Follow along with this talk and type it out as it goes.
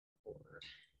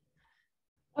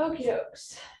Okie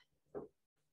dokes.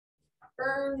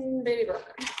 Burn, baby burn.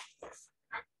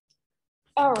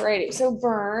 Alrighty, so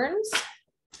burns.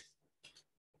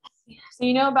 So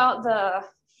you know about the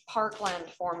Parkland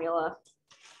formula,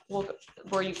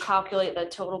 where you calculate the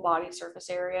total body surface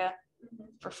area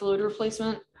for fluid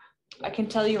replacement. I can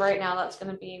tell you right now that's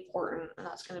going to be important, and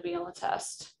that's going to be on the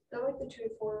test. Is that like the 2 to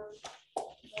 4?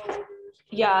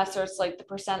 Yeah, so it's like the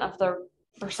percent of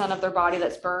their body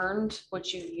that's burned,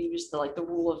 which you use the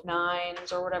rule of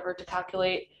nines or whatever to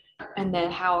calculate, and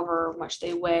then however much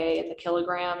they weigh in the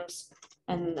kilograms,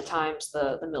 and the times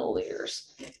the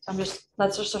milliliters. So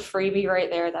that's just a freebie right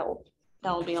there that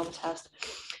will be on the test.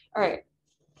 All right.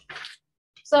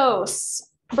 So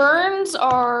burns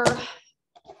are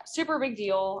super big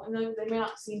deal. I know they may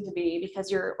not seem to be, because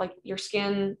your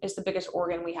skin is the biggest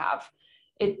organ we have.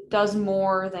 It does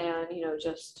more than,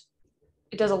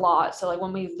 it does a lot. So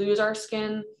when we lose our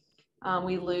skin,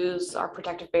 we lose our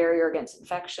protective barrier against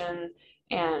infection,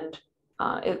 and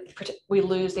we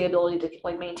lose the ability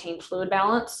to maintain fluid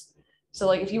balance.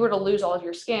 So if you were to lose all of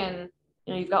your skin,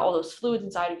 you've got all those fluids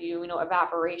inside of you,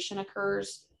 evaporation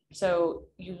occurs. So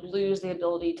you lose the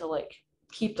ability to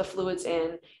keep the fluids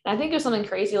in. And I think it's something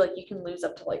crazy, you can lose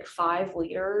up to 5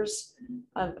 liters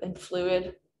in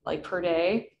fluid per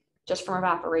day just from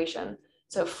evaporation.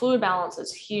 So fluid balance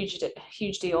is huge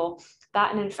deal.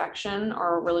 That and infection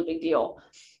are a really big deal,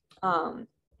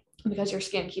 because your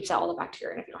skin keeps out all the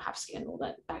bacteria. And if you don't have skin, well,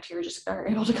 that bacteria just are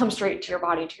able to come straight to your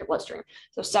body, to your bloodstream.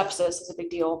 So sepsis is a big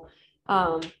deal.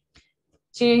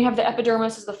 So you have the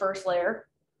epidermis is the first layer,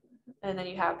 and then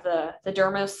you have the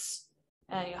dermis,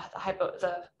 and you have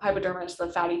the hypodermis,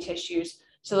 the fatty tissues.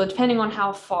 So depending on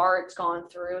how far it's gone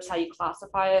through is how you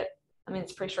classify it. I mean,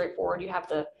 it's pretty straightforward. You have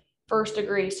the first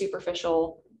degree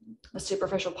superficial, the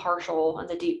superficial partial, and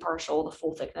the deep partial, the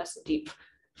full thickness, the deep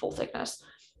full thickness.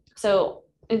 So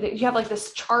you have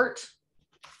this chart.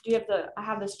 I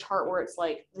have this chart where it's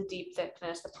the deep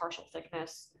thickness, the partial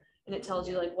thickness, and it tells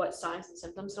you what signs and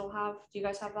symptoms it'll have. Do you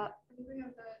guys have that? I think we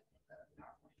have that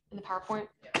in the PowerPoint?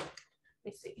 Yeah. Let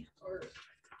me see. Or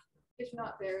if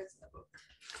not there, it's in the book.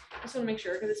 I just want to make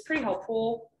sure, because it's pretty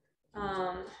helpful.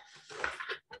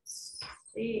 Let's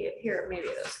see here, maybe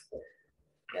it is.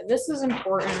 Yeah, this is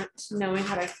important, knowing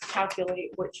how to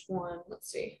calculate which one.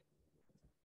 Let's see.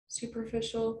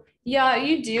 Superficial. Yeah,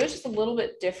 you do. It's just a little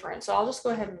bit different. So I'll just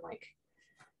go ahead and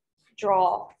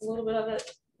draw a little bit of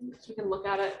it so we can look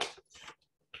at it.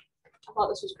 I thought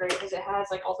this was great because it has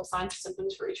all the signs and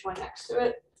symptoms for each one next to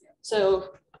it.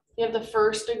 So you have the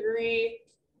first degree,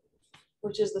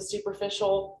 which is the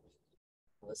superficial.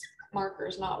 This marker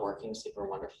is not working super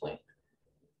wonderfully.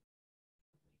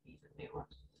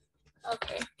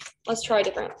 Okay, let's try a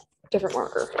different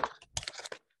marker.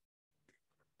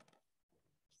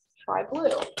 Try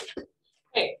blue.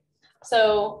 Okay,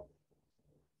 so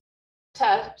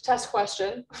test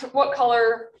question. What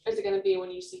color is it going to be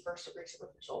when you see first degree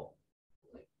superficial?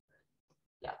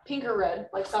 Yeah, pink or red,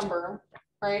 like sunburn,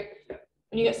 right?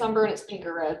 When you get sunburn, it's pink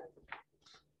or red.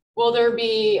 Will there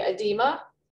be edema?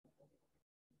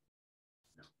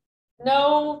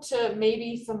 No, to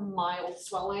maybe some mild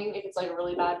swelling if it's a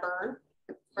really bad burn,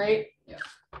 right? Yeah.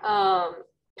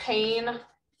 Pain,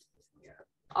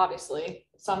 obviously,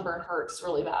 sunburn hurts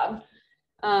really bad.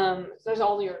 There's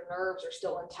all your nerves are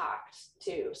still intact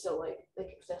too, so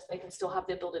they can still have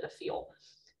the ability to feel.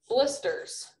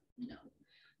 Blisters, no.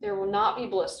 There will not be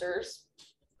blisters.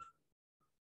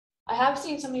 I have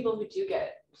seen some people who do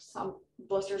get some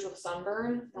blisters with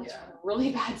sunburn. That's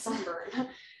really bad sunburn.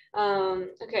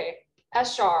 Okay,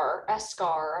 eschar, I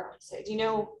would say. Do you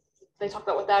know, they talk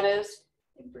about what that is?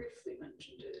 I briefly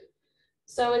mentioned it.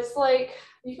 So it's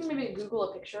you can maybe Google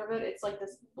a picture of it. It's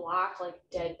this black,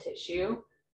 dead tissue.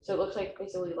 So it looks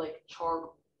basically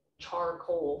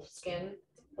charcoal skin,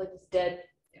 this dead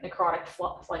necrotic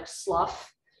fluff,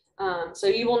 slough. So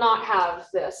you will not have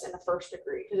this in the first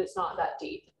degree because it's not that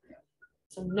deep.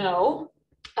 So no.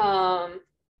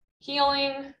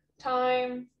 Healing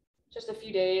time, just a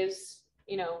few days,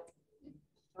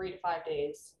 3 to 5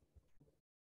 days.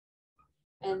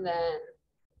 And then,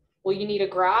 will you need a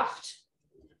graft?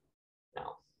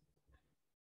 No.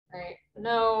 Right?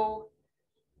 No.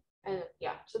 And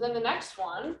yeah, so then the next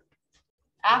one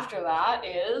after that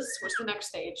is, what's the next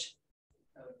stage?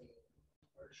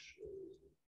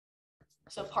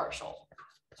 So partial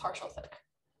thick.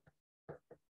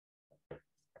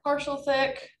 Partial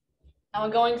thick. Now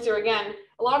we're going through again.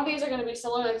 A lot of these are going to be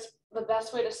similar. It's the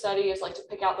best way to study is to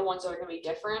pick out the ones that are going to be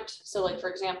different. So for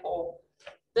example,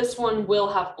 this one will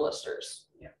have blisters.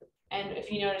 Yeah. And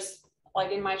if you notice,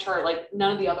 in my chart,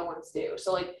 none of the other ones do.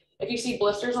 So if you see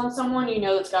blisters on someone,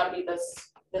 it's got to be this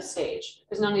this stage,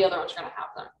 because none of the other ones are gonna have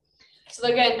them. So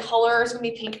again, color is gonna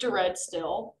be pink to red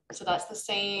still, so that's the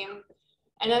same.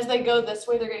 And as they go this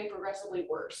way, they're getting progressively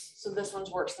worse. So this one's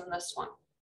worse than this one.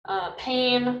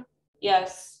 Pain,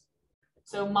 yes.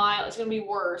 So mild, it's gonna be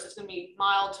worse. It's gonna be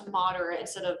mild to moderate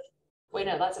instead of, wait,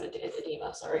 no, that's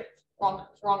edema, sorry. Wrong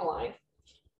line.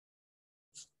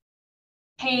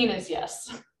 Pain is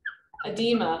yes.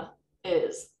 Edema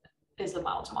is the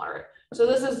mild to moderate. So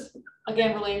this is,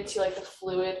 again, related to like the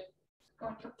fluid,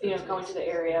 going to the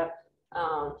area.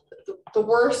 The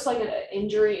worse like an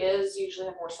injury is, usually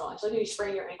have more swelling. So if you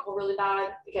sprain your ankle really bad,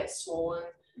 it gets swollen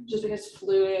just because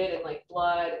fluid and like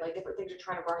blood and like different things are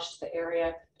trying to rush to the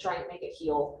area, trying to make it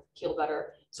heal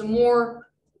better. So more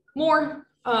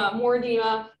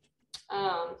edema.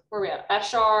 Where we at?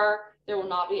 Eschar, there will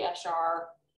not be Eschar.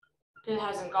 It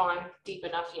hasn't gone deep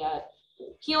enough yet.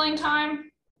 Healing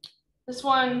time, this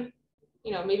one,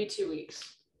 maybe 2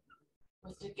 weeks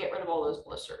to get rid of all those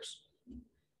blisters.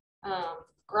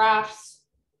 Grafts,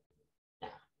 yeah.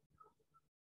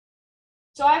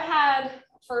 So I've had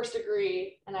first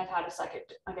degree and I've had a second,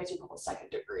 I guess you call it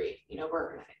second degree,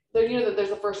 burn. That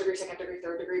there's a first degree, second degree,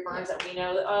 third degree burns that we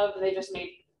know of. They just made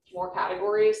more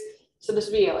categories. So this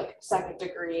would be like second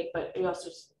degree, but it also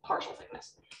just partial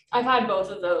thickness. I've had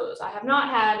both of those. I have not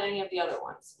had any of the other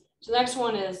ones. So the next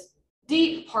one is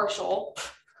deep partial.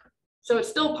 So it's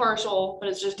still partial, but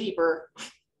it's just deeper.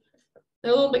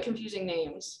 They're a little bit confusing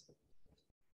names.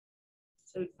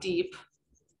 So deep.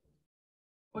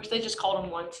 Wish they just called them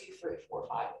 1, 2, 3, 4,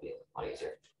 5. Would be a lot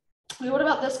easier. Okay, what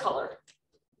about this color?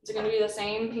 Is it going to be the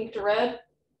same, pink to red?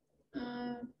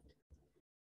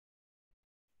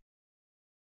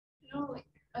 Like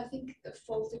I think the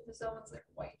full thickness that one's like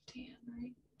white tan,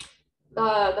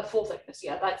 right? The full thickness,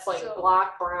 yeah, that's like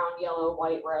black, brown, yellow,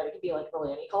 white, red. It could be like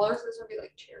really any color. So this would be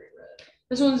like cherry red.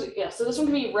 This one's, yeah, so this one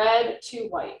can be red to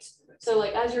white. So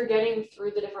like as you're getting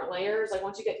through the different layers, like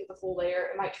once you get through the full layer,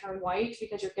 it might turn white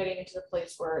because you're getting into the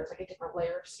place where it's like a different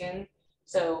layer of skin.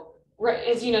 So red,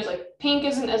 as it's like pink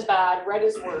isn't as bad, red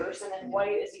is worse, and then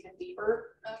white is even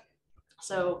deeper. Okay.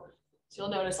 So you'll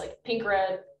notice like pink,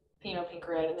 red, pink,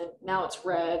 red, and then now it's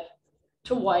red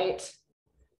to white.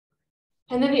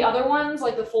 And then the other ones,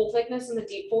 like the full thickness and the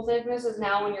deep full thickness, is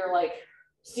now when you're like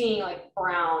seeing like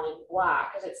brown and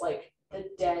black, because it's like the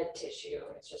dead tissue.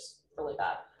 It's just really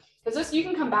bad. Because this, you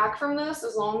can come back from this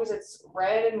as long as it's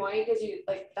red and white, because you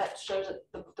like that shows that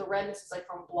the redness is like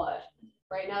from blood.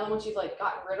 Right now, once you've like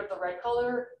gotten rid of the red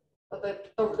color,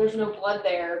 but there's no blood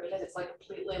there because it's like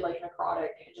completely like necrotic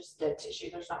and just dead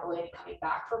tissue. There's not really any coming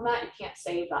back from that. You can't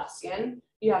save that skin.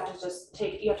 You have to just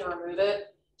you have to remove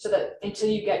it so that until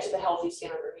you get to the healthy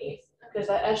skin underneath. Because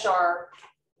the Eschar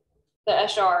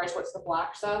is what's the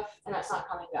black stuff, and that's not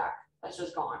coming back. That's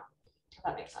just gone. If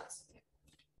that makes sense.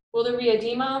 Will there be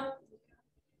edema?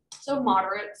 So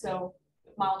moderate, so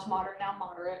mild to moderate, now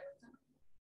moderate.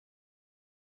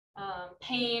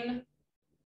 Pain,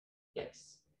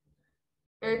 yes.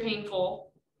 Very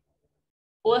painful.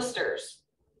 Blisters.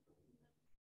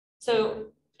 So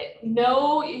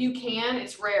no, you can,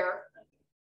 it's rare.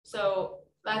 So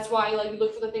that's why like you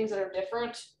look for the things that are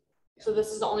different. So this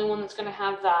is the only one that's going to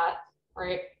have that,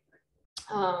 right?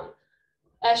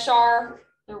 Eschar,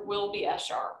 there will be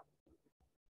Eschar.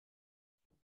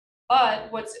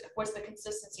 But what's the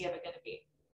consistency of it going to be?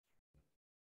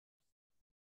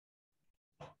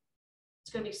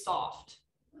 It's going to be soft.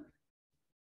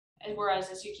 And whereas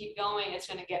as you keep going, it's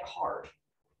going to get hard.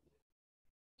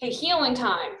 Okay, healing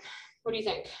time. What do you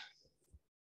think?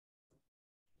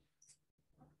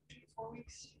 4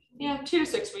 weeks. Yeah, 2 to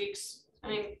 6 weeks. I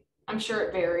mean, I'm sure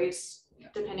it varies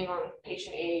depending on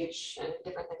patient age and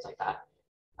different things like that.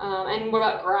 And what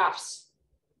about grafts?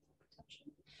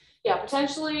 Yeah,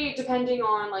 potentially depending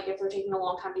on like if they're taking a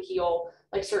long time to heal,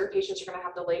 like certain patients are going to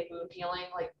have delayed wound healing,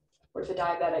 like or if a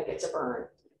diabetic gets a burn,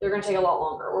 they're going to take a lot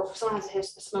longer, or if someone has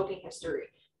a smoking history,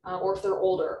 or if they're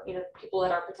older, people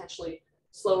that are potentially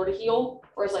slower to heal,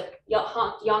 whereas like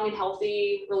young and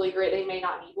healthy, really great, they may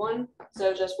not need one.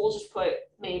 So we'll just put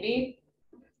maybe.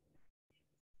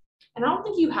 And I don't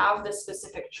think you have this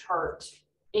specific chart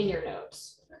in your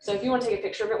notes. So if you want to take a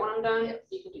picture of it when I'm done,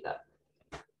 you can do that.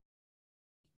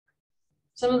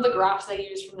 Some of the graphs I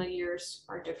use from the years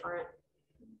are different.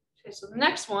 Okay, so the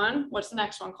next one, what's the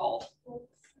next one called?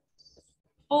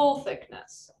 Full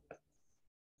thickness.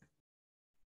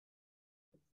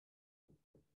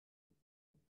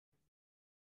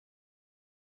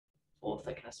 Full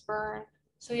thickness burn.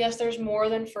 So yes, there's more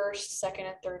than first, second,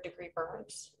 and third degree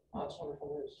burns. Oh, that's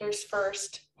wonderful news. There's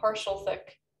first, partial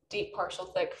thick, deep partial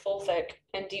thick, full thick,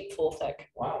 and deep full thick.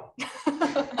 Wow.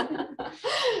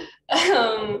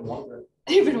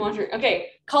 You've wondering.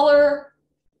 Okay, color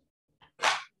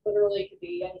literally could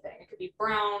be anything. It could be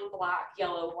brown, black,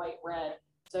 yellow, white, red.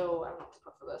 So I don't know what to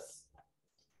put for this.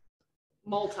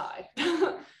 Multi,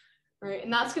 right?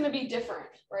 And that's going to be different,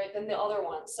 right, than the other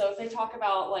ones. So if they talk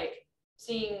about like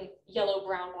seeing yellow,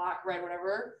 brown, black, red,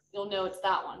 whatever, you'll know it's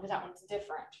that one because that one's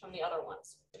different from the other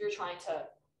ones. If you're trying to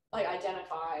like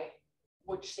identify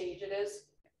which stage it is.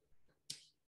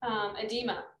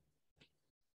 Edema.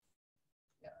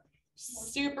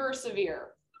 Super severe,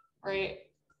 right?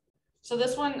 So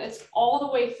this one is all the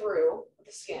way through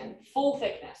the skin, full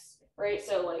thickness, right?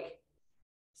 So like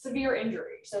severe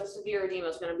injury. So severe edema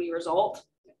is going to be a result.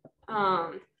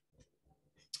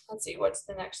 Let's see, what's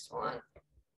the next one?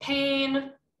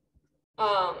 Pain.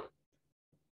 My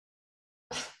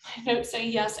notes say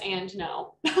yes and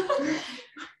no.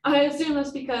 I assume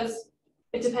that's because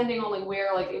it's depending on like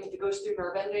where, like if it goes through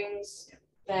nerve endings,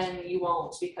 then you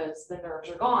won't because the nerves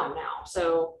are gone now.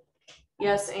 So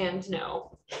yes and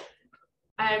no.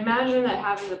 I imagine that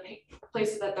having the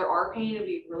places that there are pain would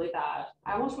be really bad.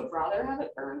 I almost would rather have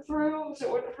it burn through so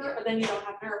it wouldn't hurt, but then you don't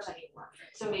have nerves anymore.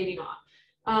 So maybe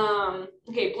not.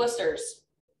 Okay, blisters.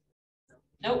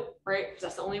 Nope, right? Because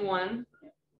that's the only one.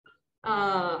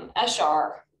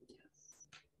 Eshar.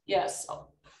 Yes.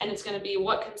 And it's going to be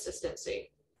what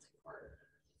consistency?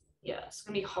 Yeah, it's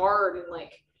going to be hard and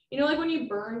like, you know, like when you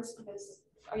burn,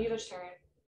 are you vegetarian?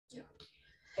 Yeah.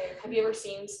 Okay. Have you ever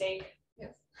seen steak?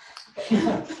 Yes. Okay.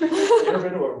 You ever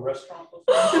been to a restaurant before?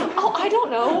 Oh, I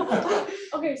don't know.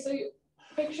 Okay, so you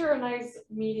picture a nice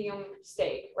medium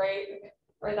steak, right?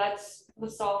 Right, that's the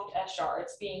soft eshar.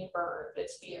 It's being burned.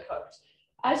 It's being cooked.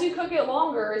 As you cook it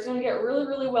longer, it's going to get really,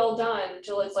 really well done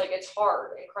until it's like it's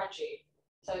hard and crunchy.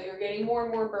 So you're getting more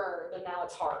and more burned, and now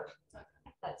it's hard.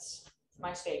 That's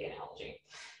my steak analogy.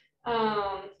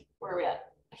 Where are we at?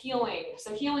 Healing.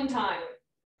 So healing time.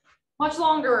 Much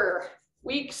longer.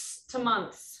 Weeks to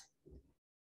months.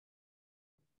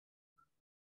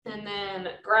 And then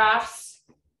grafts.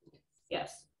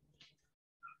 Yes.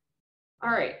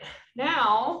 All right.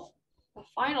 Now, the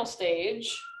final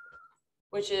stage,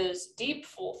 which is deep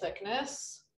full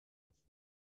thickness.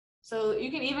 So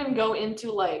you can even go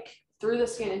into like through the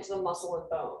skin into the muscle and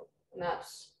bone. And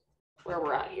that's where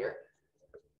we're at here.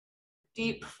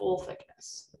 Deep full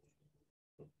thickness.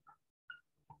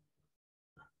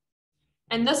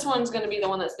 And this one's going to be the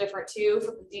one that's different too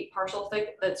for the deep partial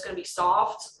thick, that's going to be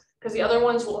soft. Because the other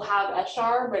ones will have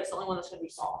eshar, but it's the only one that's going to be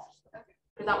soft.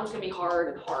 Because that one's going to be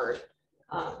hard and hard.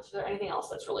 Is there anything else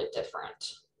that's really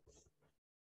different?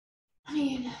 I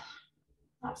mean,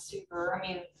 not super. I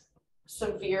mean,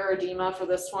 severe edema for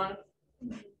this one.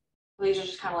 These are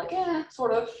just kind of like,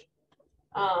 sort of.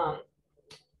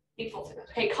 Deep full thickness.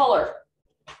 Okay, color.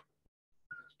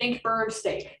 Think bird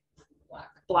steak.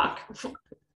 Black.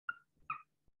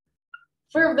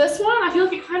 For this one, I feel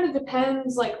like it kind of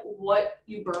depends like what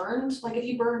you burned. Like if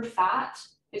you burned fat,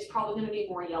 it's probably going to be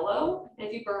more yellow. And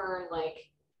if you burn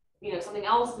like, you know, something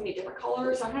else, it's going to be a different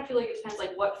color. So I kind of feel like it depends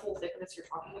like what full thickness you're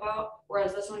talking about.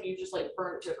 Whereas this one, you just like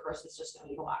burn it to a crisp, it's just going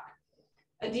to be black.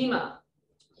 Edema.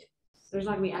 There's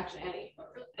not going to be actually any.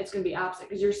 It's going to be absent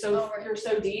because you're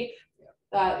so deep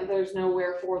that there's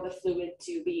nowhere for the fluid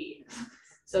to be.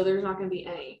 So there's not going to be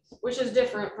any, which is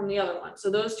different from the other one.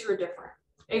 So those two are different.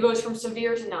 It goes from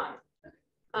severe to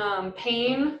none.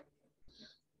 Pain,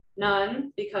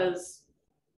 none, because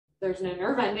there's no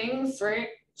nerve endings, right?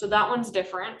 So that one's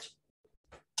different.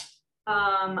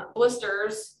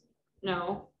 Blisters,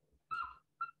 no.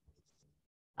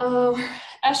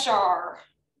 Eshar,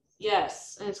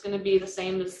 yes, and it's going to be the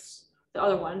same as the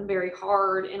other one, very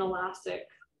hard, inelastic.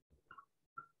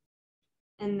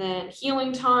 And then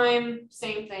healing time,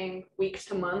 same thing, weeks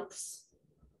to months.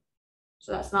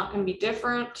 So that's not going to be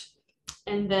different.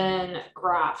 And then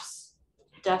grafts,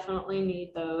 definitely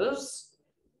need those.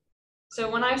 So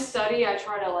when I study, I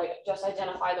try to like just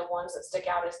identify the ones that stick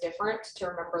out as different to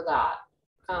remember that.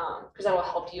 Because that will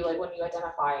help you like when you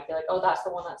identify and be like, oh, that's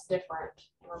the one that's different,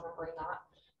 and remembering that.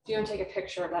 If you want to take a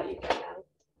picture of that, you can.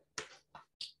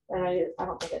 And I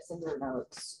don't think it's in your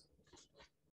notes.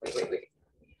 Wait.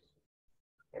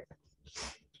 Here.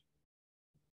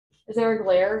 Is there a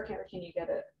glare? Can you get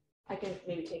it? I can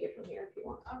maybe take it from here if you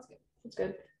want. Oh, that's good. That's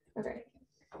good. Okay.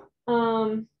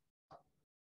 All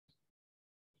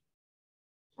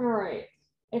right.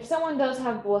 If someone does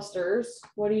have blisters,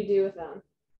 what do you do with them?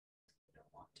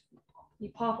 You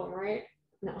pop them, right?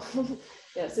 No.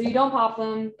 Yeah, so you don't pop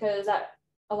them because that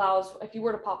allows, if you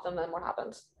were to pop them, then what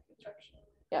happens?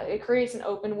 Yeah, it creates an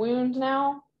open wound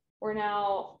now, where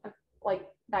now like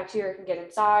bacteria can get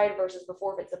inside versus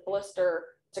before if it's a blister,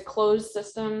 it's a closed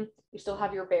system. You still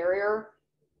have your barrier.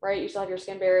 right? You still have your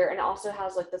skin barrier, and it also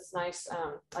has like this nice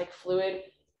like fluid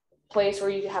place where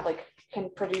you have like can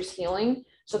produce healing.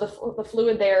 So the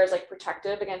fluid there is like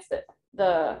protective against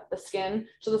the skin.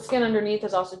 So the skin underneath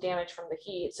is also damaged from the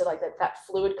heat. So like that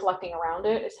fluid collecting around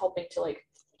it is helping to like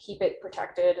keep it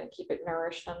protected and keep it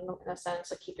nourished in a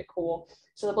sense, like keep it cool.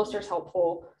 So the blister is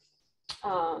helpful.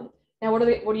 Now, what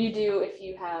do you do if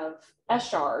you have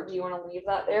eschar? Do you want to leave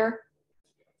that there?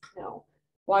 No.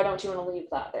 Why don't you want to leave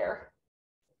that there?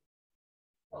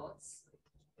 Well,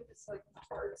 if it's like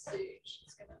hard stage,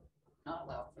 it's gonna not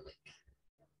allow for like.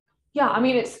 Yeah, I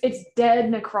mean, it's dead,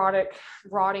 necrotic,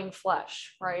 rotting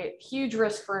flesh, right? Huge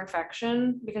risk for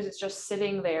infection because it's just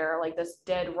sitting there like this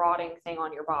dead, rotting thing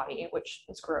on your body, which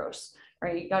is gross,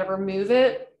 right? You got to remove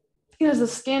it because the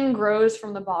skin grows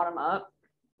from the bottom up,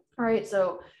 right?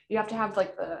 So you have to have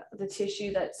like the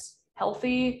tissue that's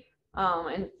healthy,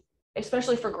 and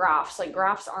especially for grafts. Like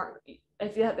grafts aren't,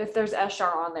 if there's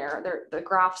eschar on there, the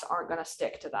grafts aren't going to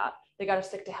stick to that. They got to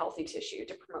stick to healthy tissue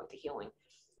to promote the healing.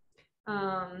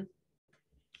 All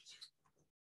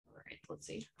right, let's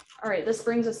see. All right, this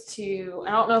brings us to,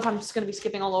 I don't know if I'm just going to be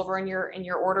skipping all over in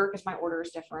your order because my order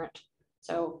is different.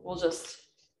 So we'll just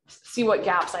see what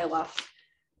gaps I left.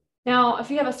 Now, if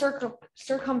you have a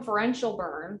circumferential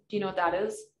burn, do you know what that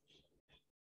is?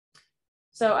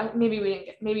 So maybe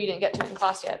you didn't get to it in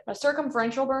class yet. A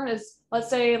circumferential burn is, let's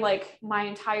say, like my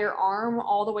entire arm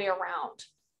all the way around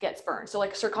gets burned. So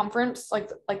like circumference, like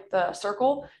the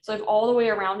circle. So if all the way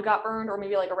around got burned, or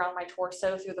maybe like around my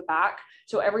torso through the back.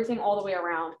 So everything all the way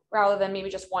around, rather than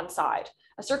maybe just one side.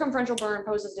 A circumferential burn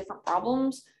poses different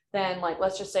problems than like,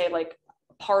 let's just say like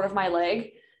part of my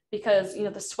leg, because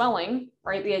the swelling,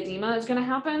 right? The edema is going to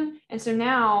happen. And so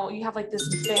now you have like this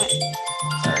band.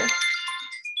 Sorry.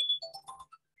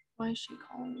 Why is she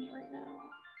calling me right now?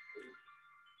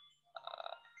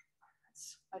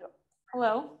 I don't.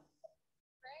 Hello.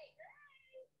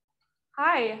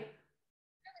 Hi.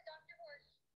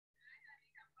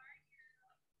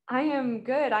 I am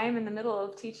good. I am in the middle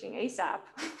of teaching ASAP.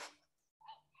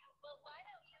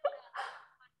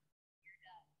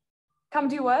 Come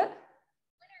do what?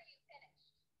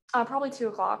 Probably 2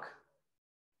 o'clock.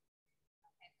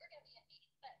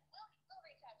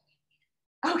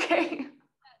 Okay.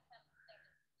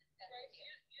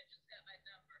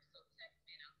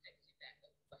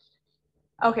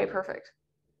 Okay, perfect.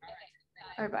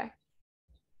 All right, bye.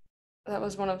 That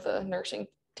was one of the nursing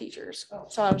teachers.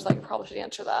 So I was like, probably should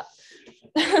answer that.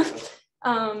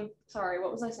 Sorry,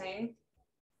 what was I saying?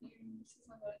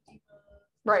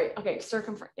 Right. Okay.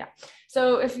 Circumference. Yeah.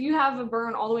 So if you have a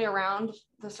burn all the way around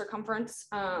the circumference,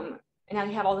 and now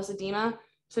you have all this edema,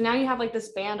 so now you have like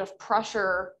this band of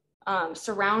pressure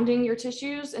surrounding your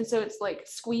tissues, and so it's like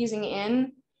squeezing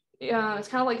in. It's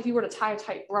kind of like if you were to tie a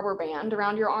tight rubber band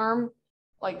around your arm,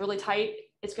 like really tight,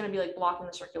 it's going to be like blocking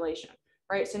the circulation,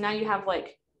 right? So now you have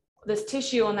like this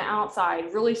tissue on the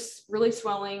outside really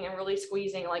swelling and really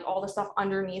squeezing, like all the stuff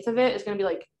underneath of it is going to be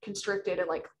like constricted and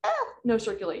like no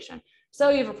circulation. So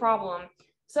you have a problem.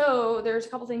 So there's a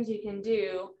couple things you can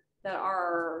do that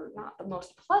are not the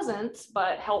most pleasant,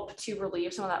 but help to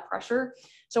relieve some of that pressure.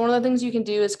 So one of the things you can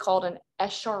do is called an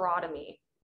escharotomy.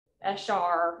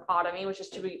 Escharotomy, which is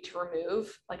to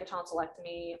remove, like a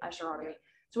tonsillectomy, escharotomy.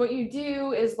 So what you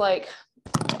do is like,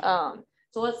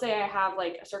 so let's say I have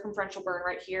like a circumferential burn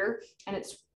right here, and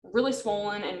it's really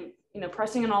swollen and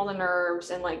pressing on all the nerves,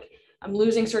 and like I'm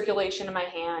losing circulation in my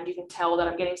hand. You can tell that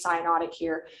I'm getting cyanotic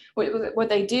here. What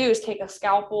they do is take a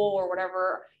scalpel or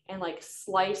whatever and like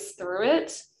slice through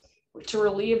it to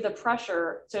relieve the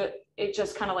pressure. So it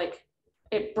just kind of like,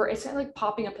 it's kind of like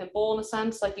popping a pimple in a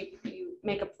sense, like you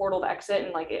make a portal to exit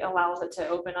and like it allows it to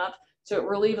open up. So it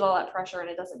relieves all that pressure and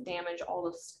it doesn't damage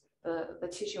all the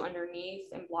tissue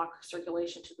underneath and block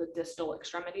circulation to the distal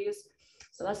extremities.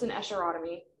 So that's an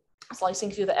escharotomy, slicing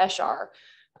through the eschar,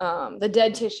 the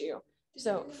dead tissue.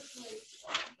 So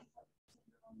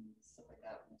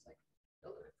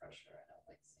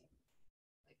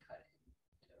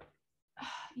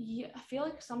yeah, I feel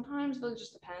like sometimes it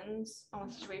just depends on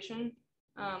the situation.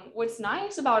 What's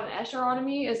nice about an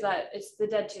escharotomy is that it's the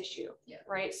dead tissue,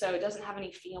 right? So it doesn't have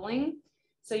any feeling.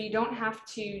 So you don't have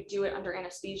to do it under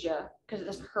anesthesia because it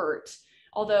doesn't hurt.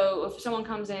 Although if someone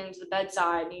comes into the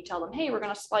bedside and you tell them, hey, we're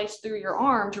going to slice through your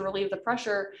arm to relieve the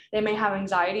pressure, they may have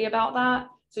anxiety about that.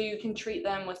 So you can treat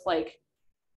them with like,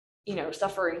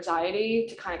 stuff for anxiety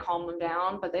to kind of calm them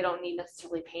down, but they don't need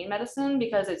necessarily pain medicine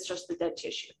because it's just the dead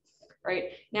tissue,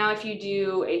 right? Now, if you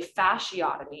do a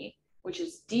fasciotomy, which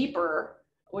is deeper,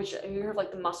 which you heard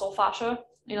like the muscle fascia,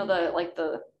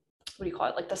 what do you call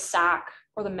it? Like the sac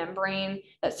or the membrane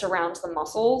that surrounds the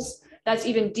muscles. that's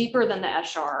even deeper than the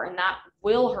SR, and that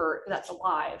will hurt because that's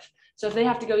alive. So if they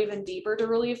have to go even deeper to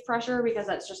relieve pressure because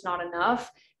that's just not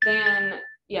enough, then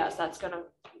yes, that's going to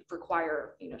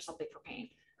require, you know, something for pain.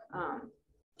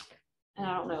 And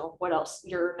I don't know what else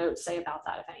your notes say about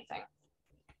that, if anything.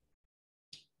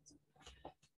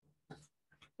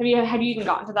 Have you even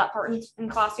gotten to that part in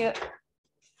class yet?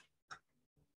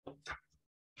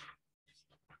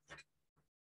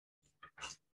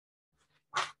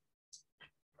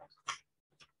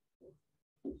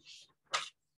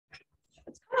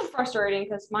 It's kind of frustrating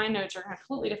because my notes are in a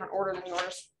completely different order than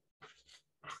yours.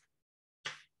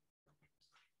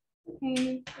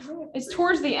 Okay. It's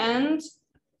towards the end,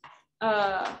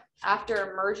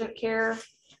 after emergent care.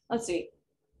 Let's see.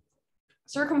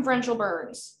 Circumferential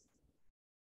burns.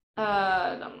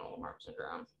 Abdominal mark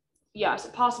syndrome. Yes, a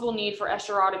possible need for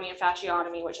escherotomy and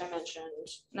fasciotomy, which I mentioned.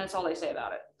 And that's all they say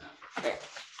about it. Okay,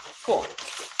 cool.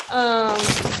 All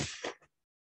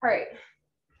right.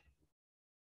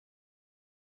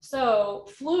 So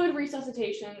fluid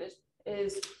resuscitation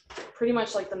is pretty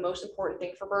much like the most important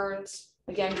thing for burns.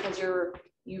 Again, because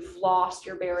you've lost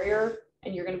your barrier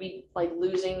and you're going to be like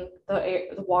losing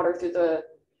the water through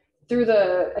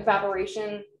the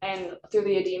evaporation and through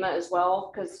the edema as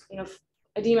well, because you know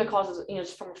edema causes, you know,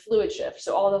 it's from a fluid shift,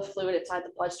 so all the fluid inside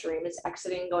the bloodstream is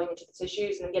exiting, going into the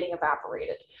tissues and then getting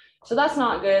evaporated. So that's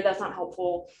not good, that's not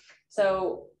helpful.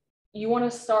 So you want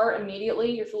to start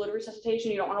immediately your fluid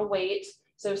resuscitation. You don't want to wait.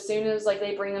 So as soon as like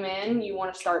they bring them in, you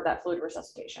want to start that fluid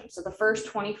resuscitation. So the first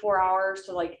 24 hours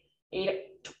to like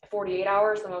 48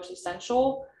 hours, the most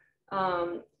essential.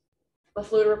 The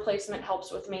fluid replacement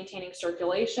helps with maintaining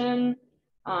circulation.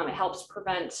 It helps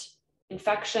prevent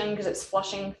infection because it's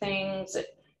flushing things.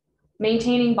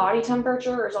 Maintaining body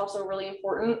temperature is also really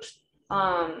important.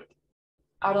 I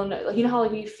don't know, like, you know how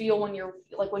like you feel when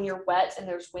you're wet and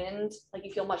there's wind, like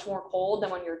you feel much more cold than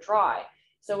when you're dry.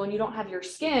 So when you don't have your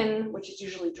skin, which is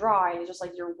usually dry, and it's just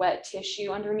like your wet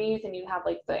tissue underneath, and you have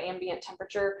like the ambient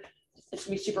temperature, it's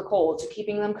gonna be super cold. So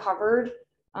keeping them covered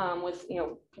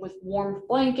with warm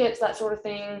blankets, that sort of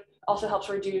thing, also helps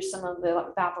reduce some of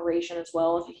the evaporation as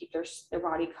well if you keep their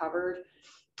body covered.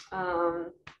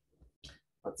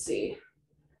 Let's see,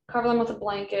 cover them with a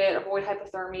blanket, avoid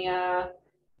hypothermia.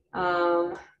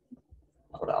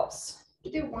 What else?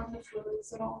 Do they warm the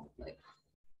fluids at all? Like,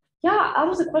 yeah, that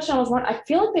was the question I was wondering. I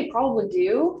feel like they probably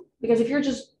do, because if you're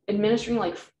just administering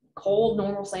like cold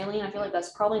normal saline, I feel like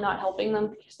that's probably not helping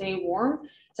them stay warm.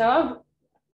 So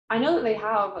I know that they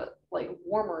have like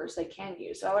warmers they can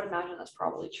use, so I would imagine that's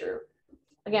probably true.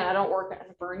 Again, I don't work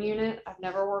in a burn unit. I've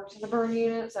never worked in a burn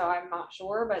unit, so I'm not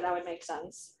sure, but that would make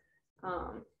sense.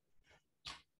 All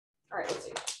right, let's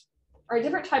see. All right,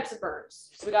 different types of burns.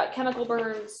 So we got chemical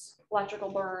burns, electrical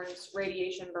burns,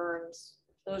 radiation burns.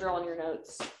 Those are all in your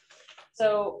notes.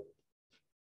 So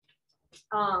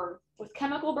with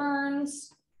chemical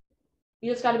burns,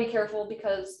 you just got to be careful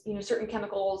because, you know, certain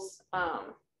chemicals,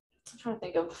 I'm trying to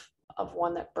think of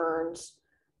one that burns,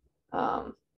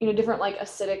 you know, different like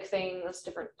acidic things,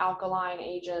 different alkaline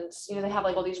agents, you know, they have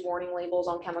like all these warning labels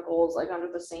on chemicals like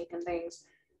under the sink and things.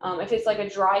 If it's like a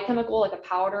dry chemical, like a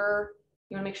powder,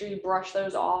 you want to make sure you brush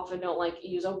those off and don't like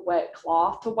use a wet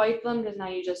cloth to wipe them, because now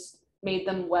you just made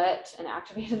them wet and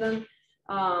activated them.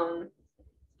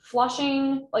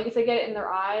 Flushing, like if they get it in their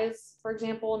eyes, for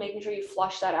example, making sure you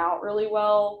flush that out really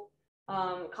well.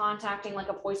 Contacting like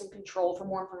a poison control for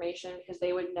more information, because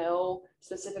they would know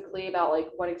specifically about like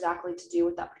what exactly to do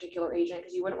with that particular agent,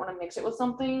 because you wouldn't want to mix it with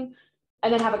something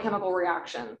and then have a chemical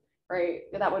reaction, right?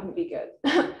 That wouldn't be good.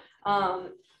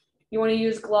 You want to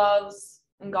use gloves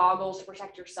and goggles to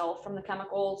protect yourself from the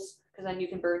chemicals, because then you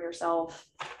can burn yourself.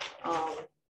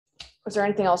 Was there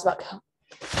anything else about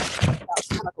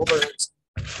chemical burns?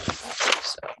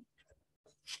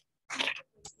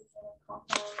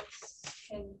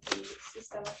 can be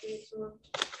systemically absorbed.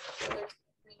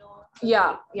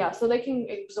 Yeah. So they can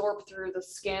absorb through the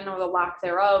skin or the lack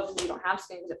thereof. You don't have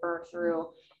skin that burn through.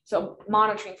 So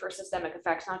monitoring for systemic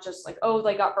effects, not just like, oh,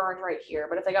 they got burned right here,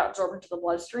 but if they got absorbed into the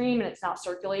bloodstream and it's not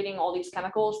circulating all these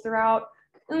chemicals throughout,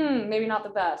 maybe not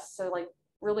the best. So like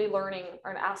really learning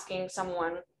and asking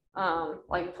someone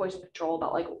like a poison control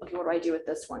about like, okay, what do I do with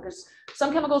this one? Because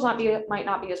some chemicals might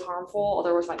not be as harmful,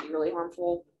 others might be really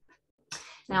harmful.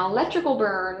 Now, electrical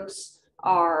burns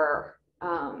are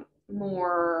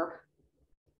more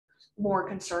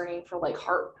concerning for like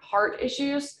heart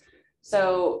issues.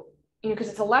 So, you know, because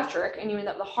it's electric, and you mean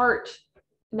that the heart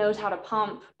knows how to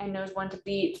pump and knows when to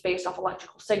beat based off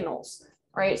electrical signals,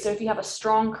 right? So if you have a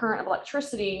strong current of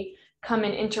electricity come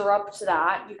and interrupt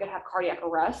that, you could have cardiac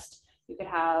arrest. You could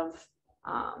have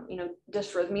you know,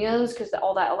 dysrhythmias, because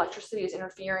all that electricity is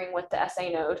interfering with the SA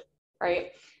node,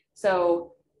 right?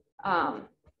 So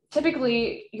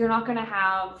typically you're not going to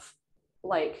have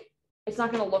like, it's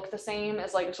not going to look the same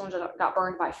as like if someone just got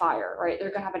burned by fire, right? They're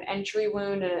going to have an entry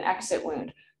wound and an exit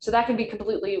wound. So that can be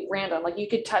completely random. Like you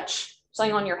could touch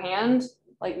something on your hand,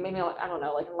 like maybe like, I don't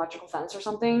know, like an electrical fence or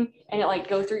something, and it like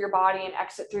go through your body and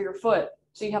exit through your foot.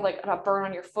 So you have like a burn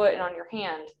on your foot and on your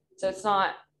hand. So it's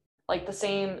not like the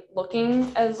same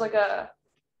looking as like a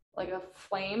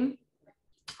flame.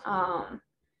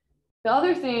 The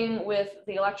other thing with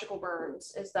the electrical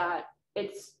burns is that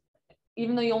it's,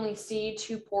 even though you only see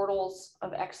 2 portals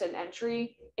of exit and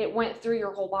entry, it went through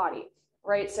your whole body,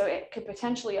 right? So it could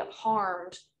potentially have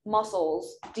harmed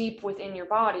muscles deep within your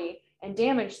body and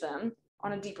damaged them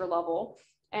on a deeper level.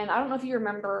 And I don't know if you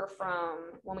remember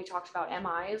from when we talked about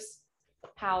MIs,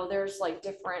 how there's like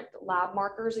different lab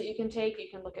markers that you can take. You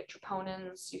can look at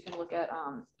troponins, you can look at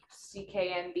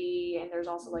CKNB, and there's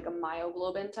also like a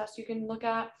myoglobin test you can look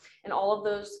at. And all of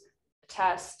those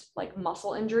test like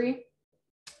muscle injury.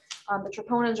 The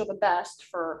troponins are the best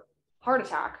for heart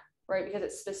attack, right? Because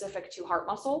it's specific to heart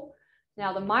muscle.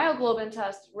 Now, the myoglobin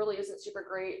test really isn't super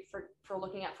great for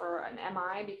looking at for an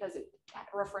MI because it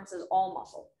references all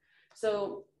muscle.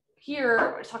 So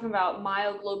here, we're talking about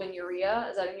myoglobinuria.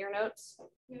 Is that in your notes?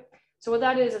 Yep. So what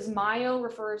that is myo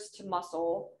refers to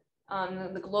muscle.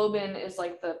 The globin is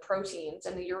like the proteins,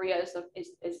 and the urea is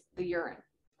the urine.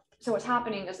 So what's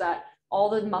happening is that all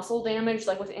the muscle damage,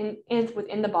 like within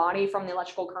the body from the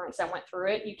electrical currents that went through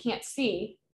it, you can't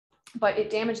see, but it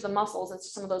damaged the muscles, and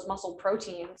some of those muscle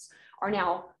proteins are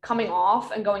now coming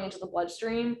off and going into the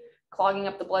bloodstream, clogging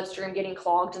up the bloodstream, getting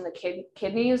clogged in the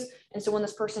kidneys. And so when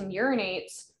this person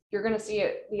urinates, you're going to see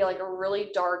it be like a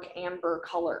really dark amber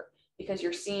color because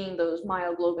you're seeing those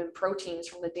myoglobin proteins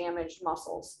from the damaged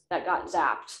muscles that got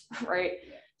zapped, right?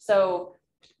 So,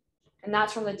 and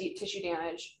that's from the deep tissue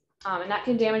damage. And that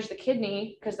can damage the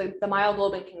kidney because the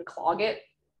myoglobin can clog it.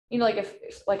 You know, like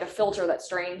if like a filter that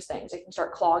strains things, it can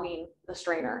start clogging the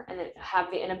strainer and then have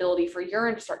the inability for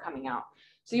urine to start coming out.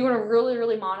 So you want to really,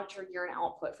 really monitor urine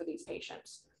output for these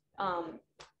patients.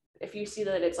 If you see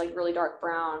that it's like really dark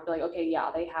brown, be like, okay,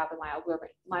 yeah, they have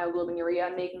a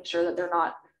myoglobinuria, making sure that they're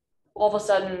not all of a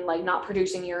sudden like not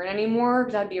producing urine anymore,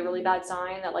 because that'd be a really bad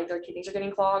sign that like their kidneys are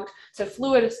getting clogged. So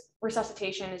fluid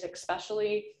resuscitation is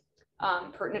especially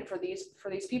pertinent for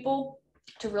these people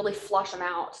to really flush them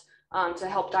out, to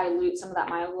help dilute some of that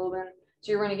myoglobin.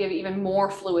 So you're going to give even more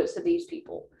fluids to these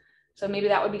people. So maybe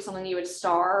that would be something you would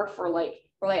star for, like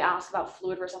where they ask about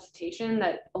fluid resuscitation,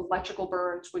 that electrical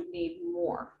burns would need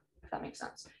more, if that makes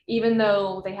sense. Even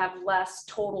though they have less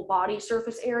total body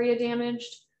surface area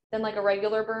damaged than like a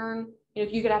regular burn. You know,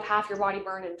 if you could have half your body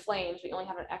burned in flames, but you only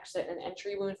have an exit and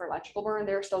entry wound for electrical burn,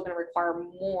 they're still going to require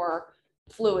more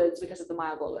fluids because of the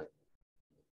myoglobin.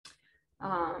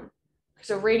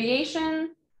 So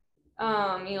radiation, you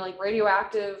know, like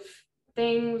radioactive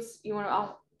things, you want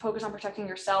to focus on protecting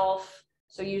yourself.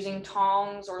 So using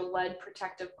tongs or lead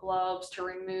protective gloves to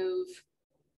remove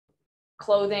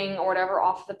clothing or whatever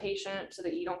off the patient so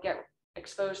that you don't get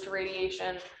exposed to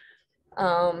radiation.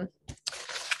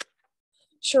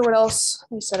 Sure, what else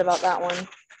they said about that one? So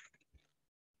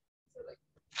like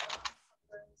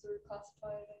burns are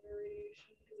classified under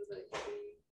radiation because of the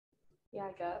UV. Yeah,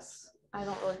 I guess. I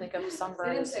don't really think of They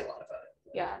sunburn. didn't say a lot about it.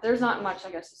 Yeah, there's not much,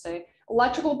 I guess, to say.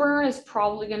 Electrical burn is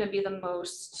probably going to be the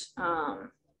most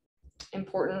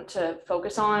important to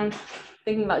focus on.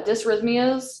 Thinking about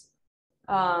dysrhythmias,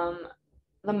 the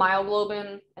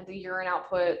myoglobin and the urine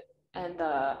output and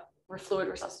the fluid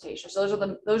resuscitation. So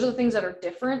those are the things that are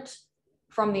different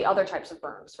from the other types of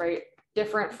burns, right?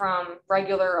 Different from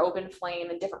regular open flame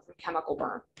and different from chemical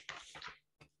burn.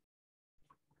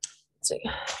 Let's see.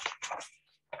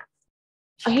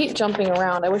 I hate jumping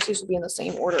around. I wish these would be in the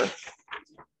same order.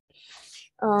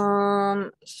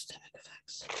 Systemic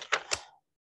effects.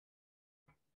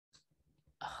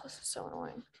 Oh, this is so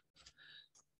annoying.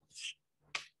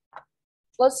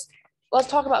 Let's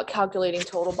talk about calculating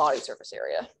total body surface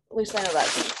area. At least I know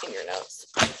that's in your notes.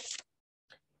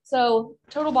 So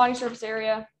total body surface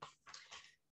area.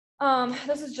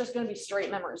 This is just going to be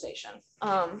straight memorization.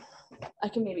 I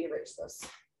can maybe erase this.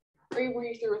 Were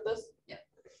you through with this? Yeah.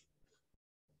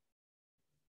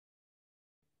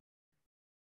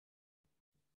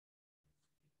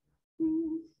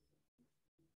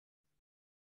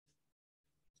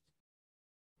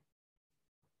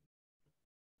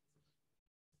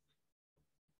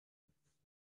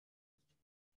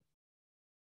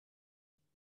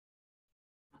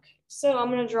 So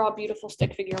I'm going to draw a beautiful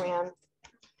stick figure man.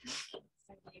 It's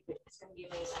going to be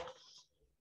amazing.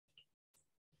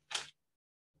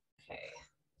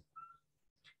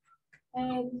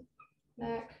 head,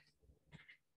 neck.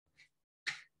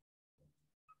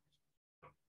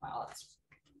 Wow, that's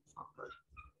awkward.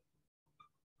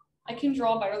 I can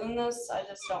draw better than this. I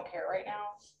just don't care right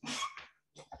now.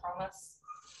 I promise.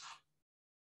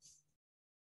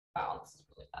 Wow, this is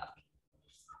really bad.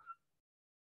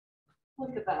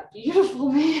 Look at that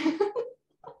beautiful man.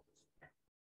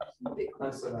 Nice.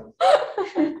 This is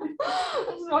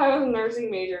why I was a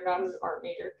nursing major, not an art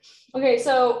major. Okay,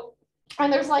 so,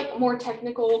 and there's like more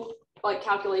technical like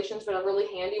calculations, but a really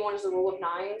handy one is the rule of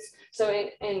nines. So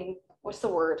in what's the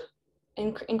word?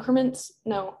 Increments?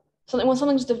 No. Something when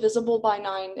something's divisible by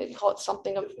 9, they call it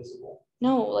something of Divisible.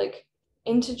 no, like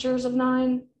integers of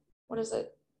 9. What is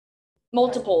it?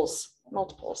 Multiples.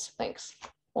 Multiples. Thanks.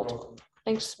 Multiple.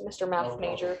 Thanks, Mr. Math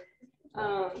major.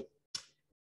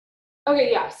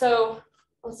 Okay, yeah, so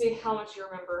let's see how much you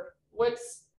remember.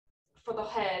 What's for the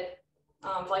head,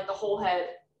 like the whole head,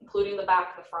 including the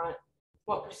back and the front,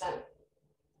 what percent?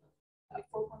 Like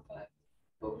 4.5.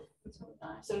 Both. So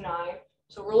 9. So 9.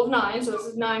 So rule of 9, so this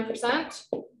is 9%.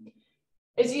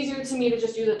 It's easier to me to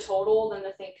just do the total than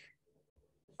to think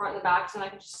the front and the back, so then I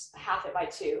can just half it by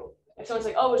 2. If someone's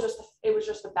like, oh, it was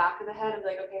just the back of the head, I'm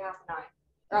like, okay, half 9.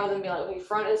 Rather than be like, okay,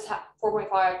 front is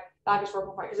 4.5, back is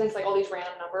 4.5, because then it's like all these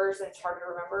random numbers and it's hard to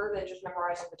remember than just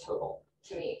memorizing the total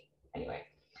to me. Anyway,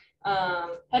 head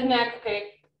and neck,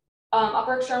 okay.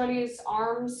 Upper extremities,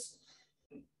 arms.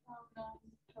 9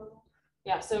 total.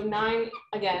 Yeah, so 9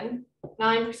 again,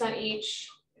 9% each.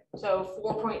 So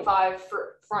 4.5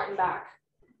 for front and back.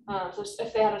 So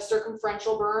if they had a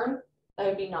circumferential burn, that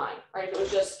would be 9, right? If it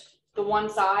was just the one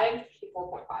side, it'd be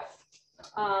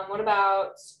 4.5. What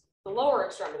about the lower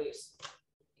extremities?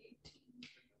 18.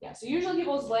 Yeah, so usually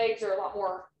people's legs are a lot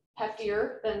more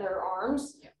heftier than their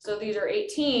arms. Yeah. So these are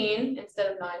 18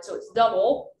 instead of 9, so it's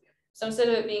double. So instead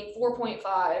of it being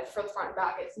 4.5 for the front and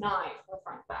back, it's 9 for the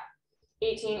front and back.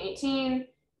 18, 18.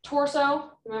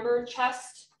 Torso, remember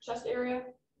chest area?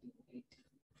 18.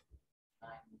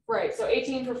 9. Right, so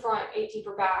 18 for front, 18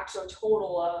 for back, so a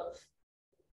total of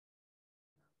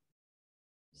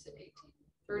You said 18.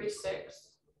 36.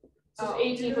 So Oh,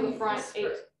 18 for the doing front, this 8.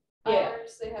 for Yeah.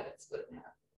 Ours, they had it split in half.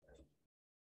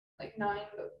 Like 9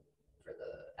 but for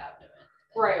the abdomen.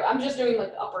 Right, I'm just doing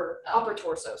like the upper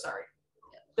torso, sorry.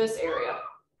 Yeah. This area.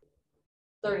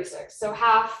 36. So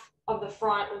half of the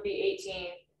front would be 18,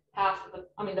 half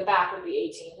of the back would be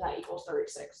 18, and that equals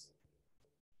 36.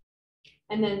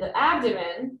 And then the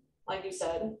abdomen, like you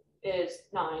said, is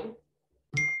 9.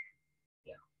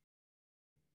 Yeah.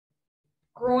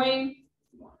 Groin,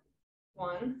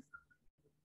 1.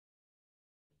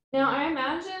 Now I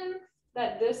imagine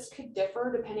that this could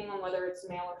differ depending on whether it's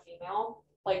male or female,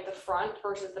 like the front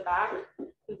versus the back.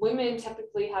 Women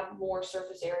typically have more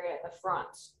surface area at the front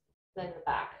than the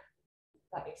back. If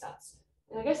that makes sense.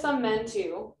 And I guess some men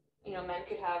too. You know, men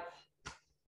could have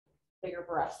bigger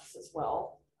breasts as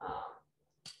well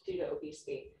due to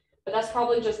obesity. But this is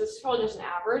probably just an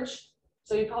average.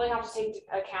 So you probably have to take into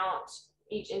account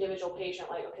each individual patient,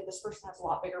 like, okay, this person has a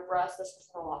lot bigger breasts, this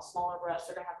person has a lot smaller breasts,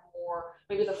 they're gonna have more,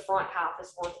 maybe the front half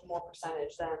is worth more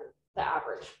percentage than the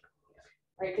average,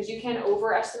 right? Because you can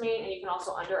overestimate and you can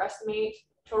also underestimate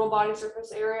total body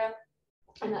surface area,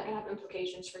 and that can have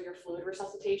implications for your fluid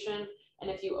resuscitation. And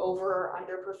if you over or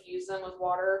under perfuse them with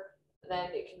water, then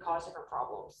it can cause different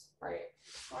problems, right?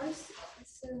 Ours, it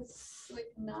says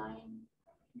like 9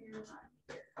 here, 9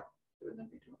 there. It would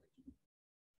be 12.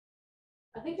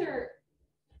 I think they're,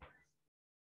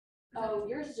 oh,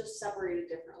 yours is just separated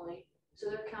differently. So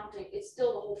they're counting, it's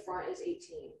still the whole front is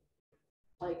 18.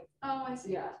 Like, Oh, I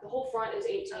see. yeah, the whole front is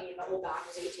 18, the whole back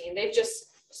is 18. They've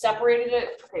just separated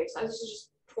it. Okay, so this is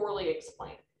just poorly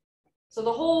explained. So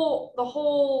the whole,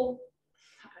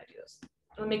 how can I do this?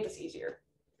 I'm gonna make this easier.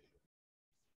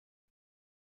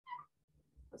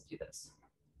 Let's do this.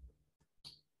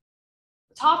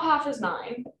 The top half is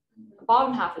 9, the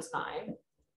bottom half is 9,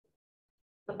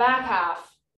 the back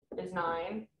half is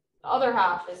 9, the other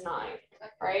half is 9,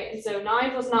 right? And so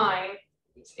 9 plus 9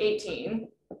 is 18,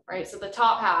 right? So the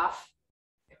top half,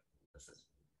 this is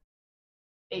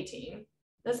 18.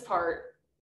 This part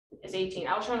is 18.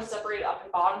 I was trying to separate up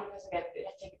and bottom because again, it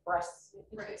has to take breasts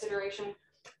into consideration.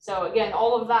 So again,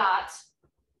 all of that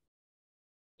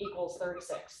equals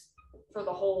 36 for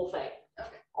the whole thing.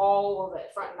 Okay. All of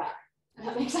it, front and back. Does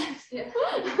that make sense? Yeah.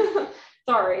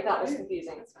 Sorry, that was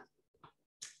confusing. That's fine.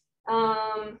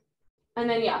 And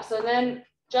then yeah, so then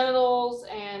genitals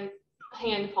and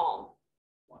hand palm,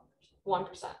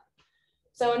 1%.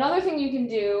 So another thing you can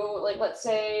do, like let's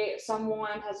say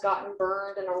someone has gotten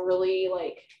burned in a really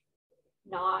like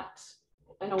not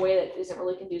in a way that isn't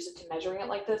really conducive to measuring it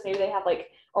like this. Maybe they have like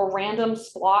a random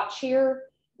splotch here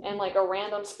and like a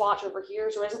random splotch over here.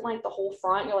 So it isn't like the whole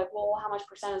front. You're like, well, how much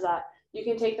percent is that? You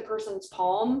can take the person's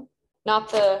palm, not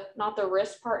the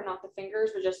wrist part, not the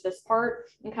fingers, but just this part,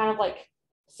 and kind of like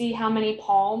see how many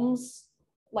palms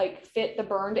like fit the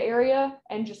burned area,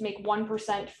 and just make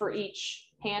 1% for each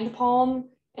hand palm.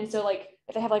 And so like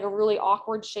if they have like a really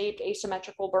awkward shaped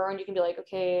asymmetrical burn, you can be like,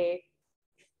 okay,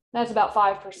 that's about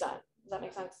 5%. Does that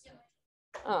make sense?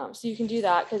 So you can do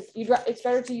that because it's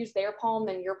better to use their palm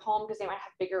than your palm, because they might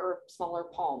have bigger or smaller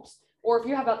palms. Or if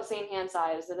you have about the same hand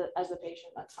size as the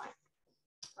patient, that's fine.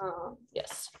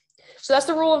 Yes. So that's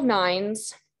the rule of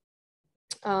 9s.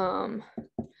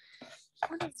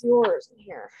 What is yours in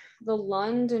here? The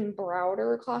Lund and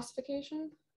Browder classification?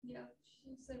 Yeah,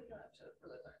 she said we don't have to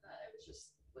really learn that. It was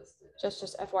just listed.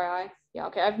 Just FYI. Yeah,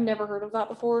 okay. I've never heard of that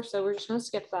before, so we're just gonna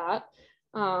skip that.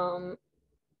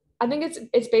 I think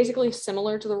it's basically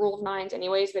similar to the rule of 9s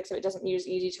anyways, except it doesn't use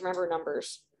easy to remember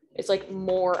numbers. It's like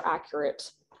more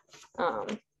accurate. All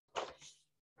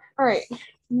right,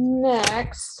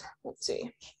 next, let's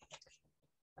see.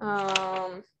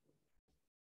 Let's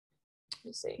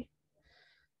see.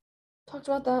 Talked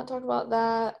about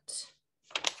that.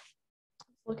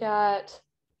 Look at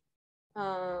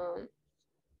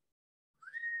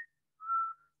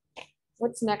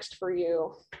what's next for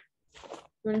you?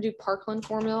 You want to do Parkland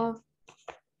formula?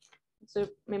 So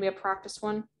maybe a practice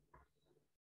one.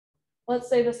 Let's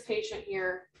say this patient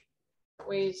here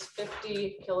weighs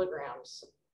 50 kilograms.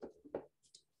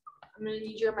 I'm going to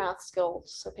need your math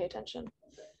skills, so pay attention.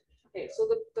 Okay, so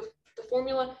the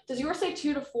formula, does yours say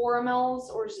 2 to 4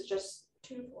 mLs, or is it just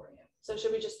 2 to 4? Yeah. So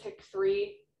should we just pick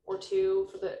 3 or 2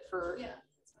 for Yeah.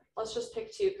 Let's just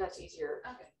pick 2 because that's easier.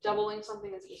 Okay. Doubling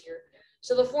something is easier.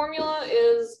 So the formula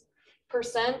is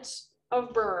percent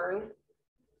of burn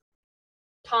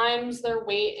times their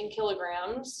weight in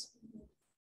kilograms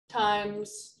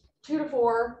times 2 to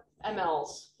 4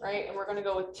 mLs, right? And we're going to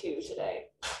go with 2 today.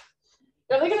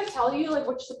 Are they going to tell you like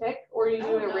which to pick, or are you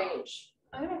doing a range?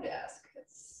 I'm gonna have to ask.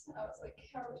 I was like,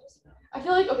 how are we supposed to know? I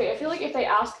feel like if they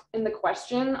ask in the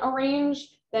question a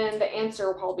range, then the answer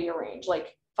will probably be a range,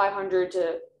 like 500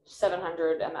 to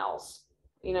 700 mLs.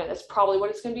 You know, that's probably what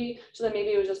it's going to be. So then maybe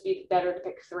it would just be better to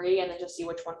pick 3 and then just see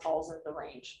which one falls into the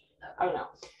range. I don't know.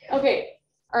 Yeah. Okay.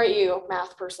 All right, you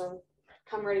math person,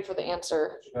 come ready for the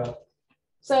answer. Yeah.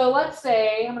 So let's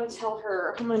say, I'm going to tell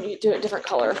her, I'm going to do it a different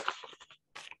color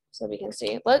so we can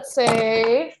see. Let's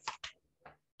say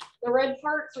the red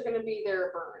parts are going to be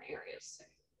their burn areas.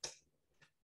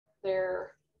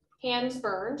 Their hands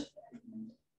burned.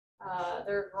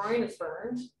 Their groin is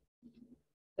burned.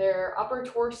 Their upper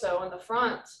torso in the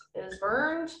front is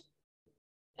burned.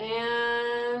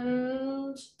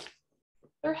 And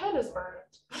their head is burned.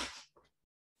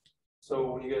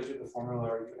 So when you guys do the formula,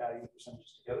 are you adding the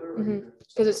percentages together?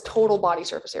 Because it's total body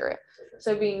surface area. So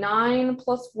it'd be 9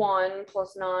 plus 1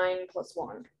 plus 9 plus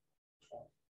 1.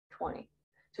 20.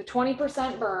 So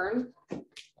 20% burn,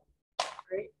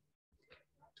 right?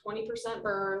 20%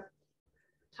 burn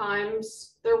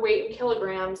times their weight in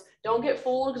kilograms. Don't get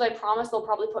fooled, because I promise they'll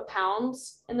probably put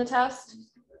pounds in the test.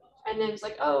 And then it's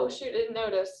like, oh, shoot, I didn't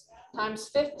notice. Times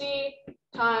 50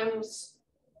 times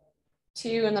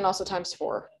 2, and then also times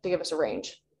 4 to give us a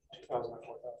range. 2,000 to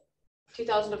 4,000.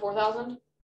 2,000 to 4,000?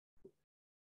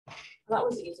 That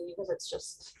was easy because it's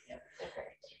just,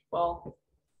 okay. Well,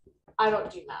 I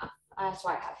don't do math. That's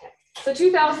why I have him. So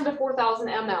 2,000 to 4,000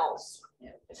 mLs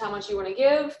is how much you want to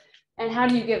give. And how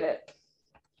do you give it?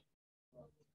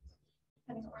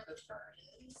 Depending on where the burn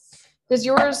is. Does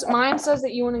yours, mine says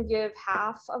that you want to give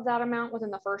half of that amount within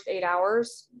the first 8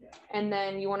 hours, and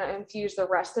then you want to infuse the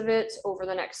rest of it over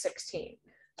the next 16.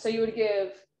 So you would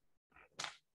give,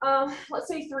 let's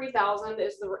say 3,000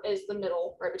 is the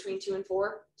middle, right between 2 and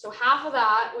 4. So half of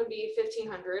that would be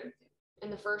 1,500 in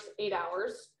the first 8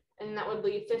 hours, and that would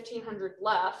leave 1,500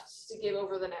 left to give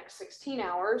over the next 16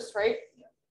 hours, right?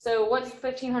 So what's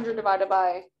 1,500 divided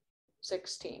by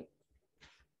 16?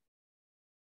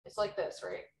 It's like this,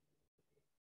 right?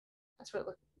 That's what it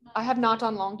looks like. I have not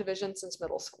done long division since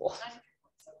middle school.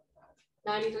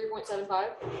 93.75.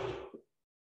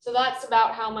 So that's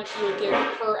about how much you would give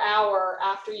per hour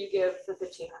after you give the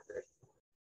 1,500.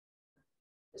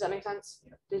 Does that make sense?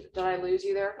 Did I lose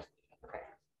you there? Okay.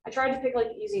 I tried to pick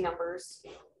like easy numbers.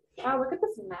 Wow, look at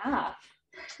this math.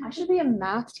 I should be a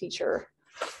math teacher.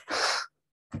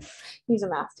 He's a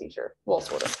math teacher. Well,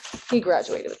 sort of. He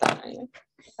graduated with that anyway.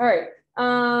 All right.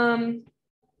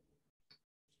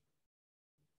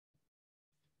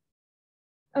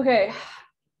 Okay.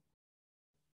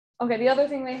 Okay, the other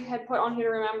thing they had put on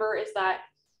here to remember is that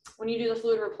when you do the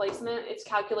fluid replacement, it's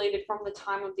calculated from the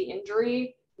time of the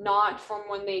injury, not from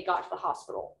when they got to the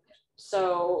hospital.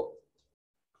 So,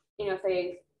 you know, if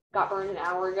they got burned an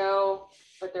hour ago,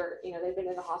 but they're, you know, they've been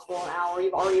in the hospital an hour,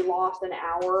 you've already lost an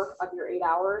hour of your 8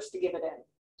 hours to give it in.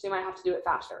 So you might have to do it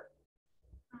faster.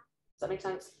 Does that make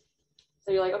sense?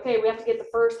 So you're like, okay, we have to get the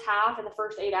first half in the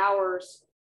first 8 hours,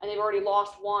 and they've already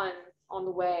lost one on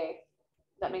the way.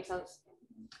 Does that make sense?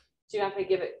 So you have to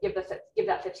give that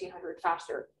 1,500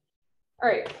 faster. All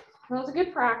right, that was a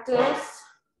good practice.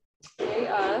 Yay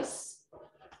us.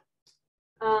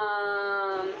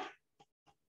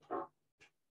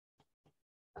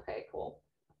 Okay, cool.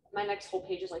 My next whole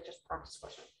page is like just practice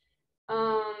question.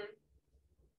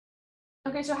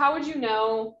 Okay, so how would you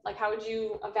know, like how would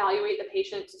you evaluate the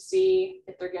patient to see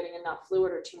if they're getting enough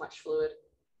fluid or too much fluid?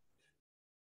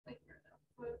 Like your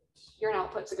output. Urine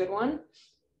output's a good one.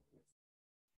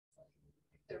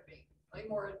 They're being like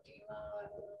more edema.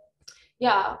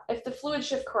 Yeah, if the fluid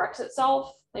shift corrects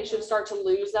itself, they should start to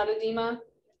lose that edema.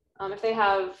 If they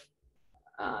have,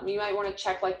 you might want to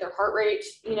check like their heart rate,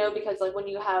 you know, because like when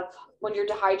you're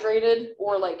dehydrated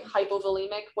or like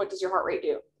hypovolemic, what does your heart rate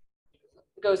do?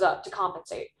 It goes up to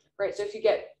compensate, right? So if you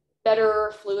get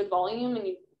better fluid volume and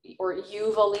or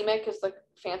euvolemic is the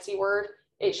fancy word,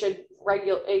 it should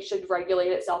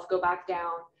regulate itself, go back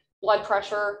down. Blood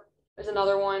pressure is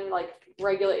another one, like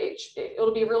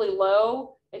it'll be really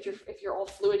low if you're all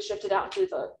fluid shifted out into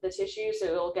the tissue, so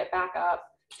it'll get back up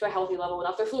to a healthy level.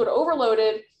 And if they're fluid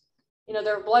overloaded, you know,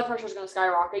 their blood pressure is going to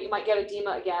skyrocket. You might get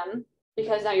edema again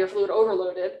because now you're fluid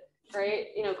overloaded, right?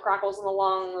 You know, crackles in the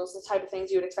lung, those are the type of things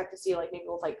you would expect to see, like maybe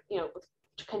with like, you know, with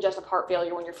congestive heart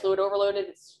failure. When you're fluid overloaded,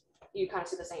 you kind of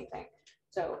see the same thing.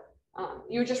 So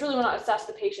you just really want to assess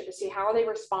the patient to see how are they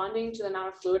responding to the amount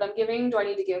of fluid I'm giving. Do I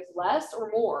need to give less or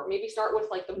more? Maybe start with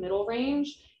like the middle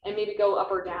range and maybe go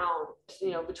up or down, you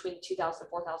know, between 2,000 and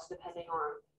 4,000, depending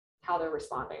on how they're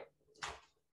responding.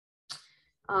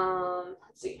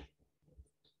 Let's see.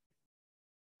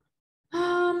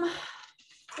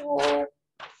 Cool.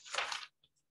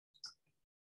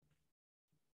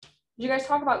 Did you guys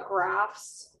talk about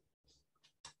graphs?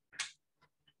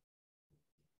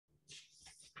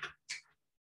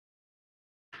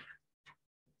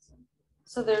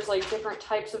 So there's like different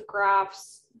types of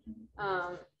graphs.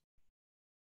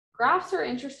 Graphs are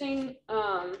interesting.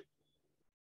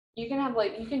 You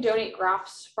can donate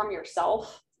grafts from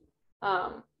yourself,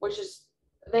 which is,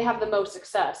 they have the most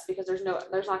success because there's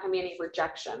not going to be any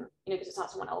rejection, you know, because it's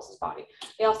not someone else's body.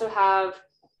 They also have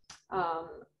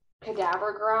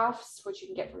cadaver grafts, which you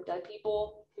can get from dead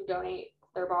people who donate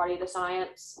their body to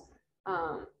science.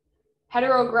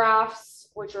 Heterografts,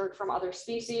 which are from other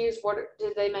species. What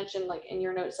did they mention, like in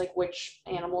your notes, like which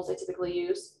animals they typically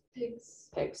use? Pigs.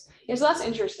 Yeah, so that's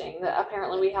interesting that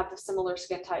apparently we have the similar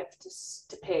skin type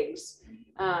to pigs,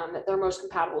 that they're most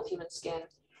compatible with human skin.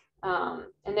 And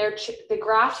the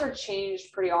grafts are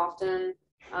changed pretty often.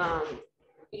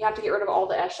 You have to get rid of all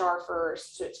the eschar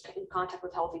first, so it's in contact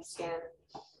with healthy skin.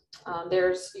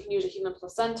 You can use a human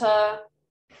placenta.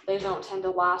 They don't tend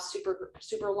to last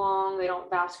super long. They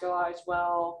don't vascularize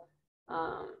well.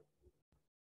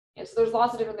 Yeah, so there's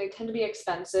lots of different. They tend to be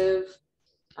expensive.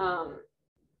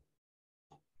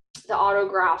 The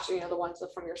autografts are, you know, the ones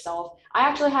from yourself. I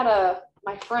actually had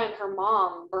my friend, her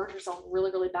mom burned herself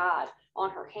really, really bad on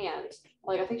her hand.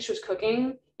 Like I think she was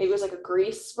cooking. Maybe it was like a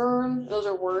grease burn. Those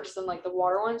are worse than like the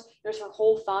water ones. There's her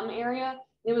whole thumb area.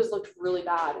 It looked really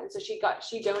bad. And so she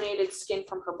donated skin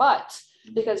from her butt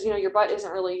because, you know, your butt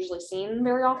isn't really usually seen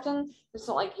very often. It's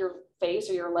not like your face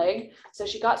or your leg. So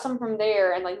she got some from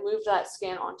there and like moved that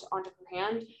skin onto her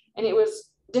hand. And it was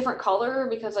different color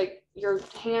because like your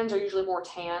hands are usually more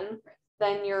tan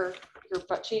than your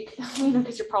butt cheek, you know,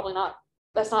 because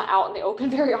that's not out in the open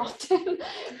very often.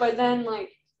 But then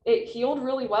like it healed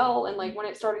really well. And like when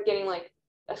it started getting like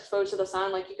exposed to the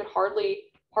sun, like you could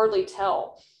hardly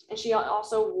tell. And she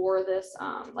also wore this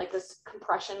like this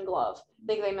compression glove. I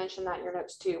think they mentioned that in your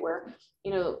notes too, where,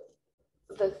 you know,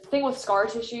 the thing with scar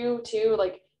tissue too,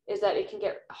 like, is that it can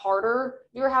get harder.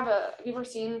 Have you ever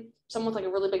seen someone with like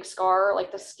a really big scar?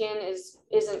 Like the skin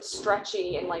isn't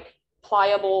stretchy and like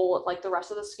pliable like the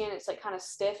rest of the skin. It's like kind of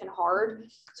stiff and hard.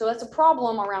 So that's a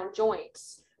problem around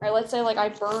joints, right? Let's say like I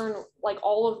burn like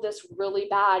all of this really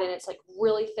bad and it's like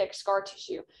really thick scar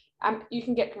tissue. You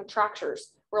can get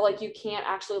contractures where like you can't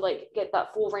actually like get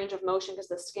that full range of motion because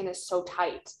the skin is so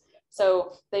tight.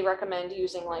 So they recommend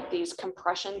using like these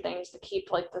compression things to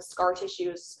keep like the scar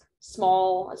tissue as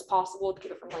small as possible, to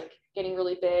keep it from like getting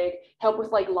really big, help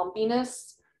with like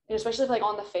lumpiness, and especially if, like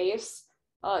on the face,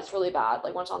 it's really bad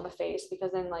like once on the face,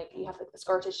 because then like you have like the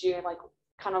scar tissue and like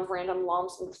kind of random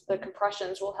lumps, and the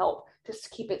compressions will help to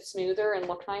keep it smoother and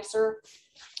look nicer,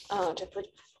 to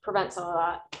prevent some of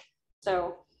that.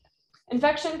 So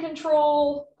infection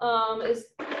control is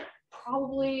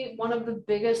probably one of the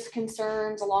biggest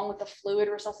concerns, along with the fluid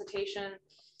resuscitation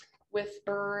with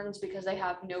burns, because they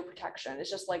have no protection. It's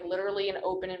just like literally an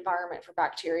open environment for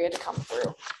bacteria to come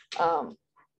through.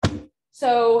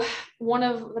 So one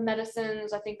of the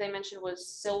medicines I think they mentioned was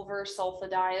silver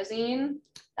sulfadiazine.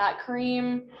 That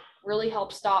cream really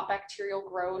helps stop bacterial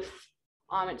growth.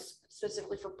 It's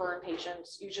specifically for burn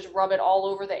patients. You just rub it all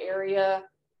over the area,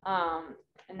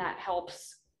 and that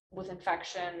helps with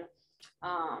infection.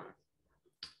 I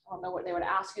don't know what they would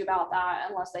ask you about that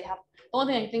unless they have. The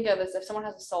only thing I can think of is if someone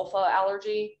has a sulfa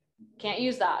allergy, can't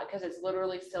use that because it's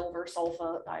literally silver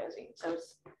sulfadiazine. So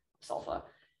it's sulfa.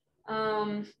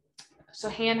 So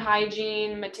hand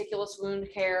hygiene, meticulous wound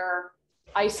care,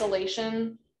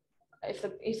 isolation.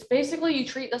 It's basically you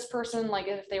treat this person like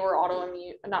if they were not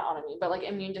autoimmune, but like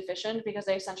immune deficient, because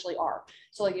they essentially are.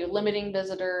 So like you're limiting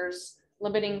visitors,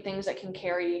 limiting things that can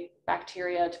carry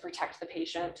bacteria to protect the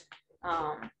patient.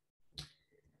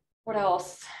 What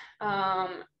else?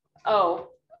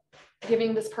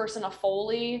 Giving this person a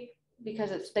Foley,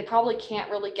 because they probably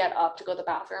can't really get up to go to the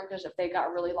bathroom because if they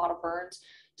got really a lot of burns.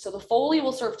 So the Foley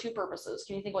will serve two purposes.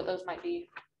 Can you think what those might be?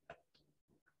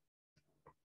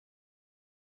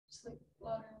 Just like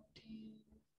bladder emptying.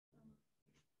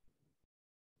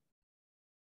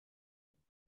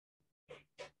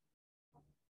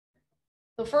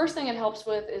 The first thing it helps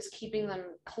with is keeping them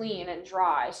clean and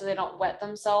dry so they don't wet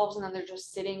themselves and then they're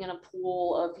just sitting in a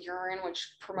pool of urine,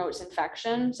 which promotes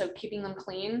infection. So keeping them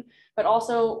clean, but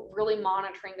also really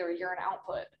monitoring their urine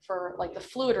output for like the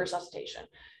fluid resuscitation.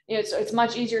 You know, it's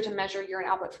much easier to measure urine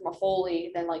output from a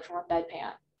Foley than like from a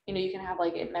bedpan. You know, you can have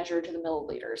like it measured to the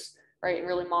milliliters, right? And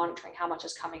really monitoring how much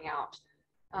is coming out.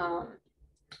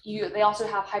 They also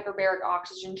have hyperbaric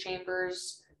oxygen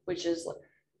chambers, which is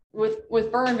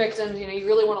with burn victims, you know, you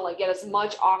really want to like get as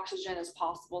much oxygen as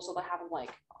possible. So they have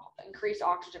like increased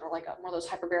oxygen, or like one of those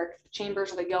hyperbaric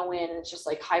chambers where they go in and it's just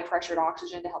like high pressured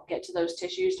oxygen to help get to those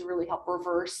tissues to really help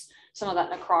reverse some of that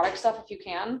necrotic stuff if you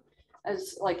can.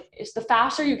 As like, it's the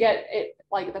faster you get it,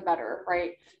 like the better,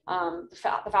 right?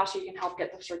 The faster you can help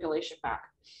get the circulation back.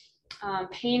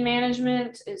 Pain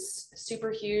management is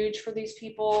super huge for these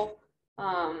people,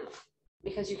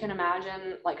 because you can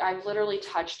imagine, like I've literally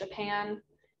touched a pan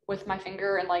with my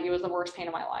finger and like it was the worst pain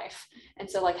of my life. And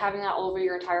so like having that all over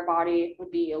your entire body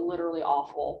would be literally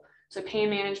awful. So pain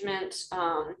management,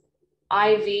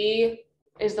 IV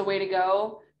is the way to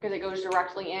go because it goes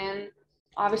directly in.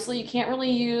 Obviously you can't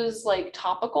really use like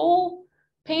topical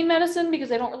pain medicine because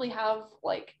they don't really have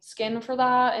like skin for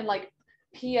that, and like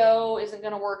PO isn't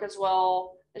going to work as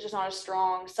well. It's just not as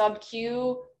strong.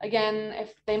 Sub-Q, again,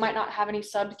 if they might not have any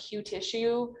sub-Q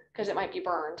tissue because it might be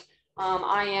burned.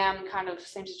 I am kind of the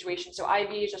same situation. So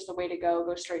IV is just the way to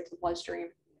go straight to the bloodstream.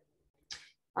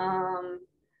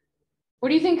 What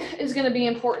do you think is going to be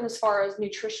important as far as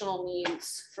nutritional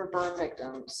needs for burn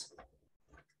victims?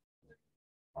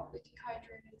 Probably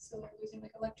dehydrated, so they're losing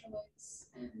like electrolytes.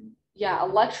 Yeah,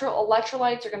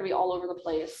 electrolytes are going to be all over the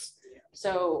place.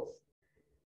 So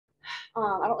I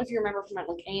don't know if you remember from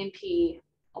like A&P,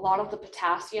 a lot of the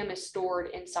potassium is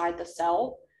stored inside the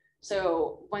cell.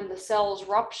 So when the cells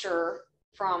rupture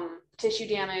from tissue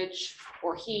damage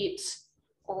or heat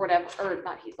or whatever, or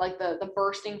not heat, like the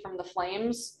bursting from the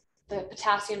flames, the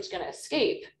potassium is going to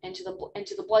escape into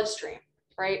the bloodstream,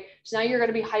 right? So now you're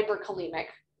going to be hyperkalemic,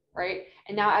 right?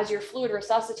 And now as you're fluid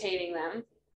resuscitating them,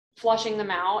 flushing them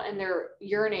out, and they're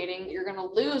urinating, you're going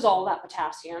to lose all that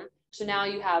potassium. So now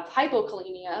you have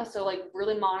hypokalemia. So like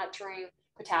really monitoring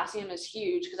potassium is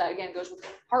huge because that again goes with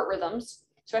heart rhythms,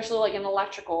 especially like in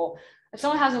electrical. If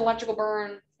someone has an electrical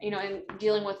burn, you know, and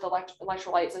dealing with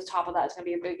electrolytes on top of that is going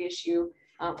to be a big issue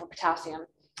for potassium.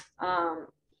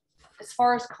 As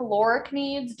far as caloric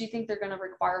needs, do you think they're going to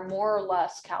require more or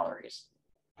less calories?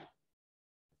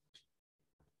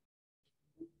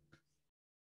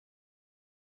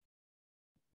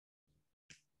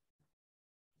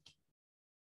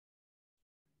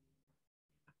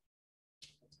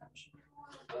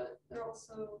 But they're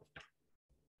also,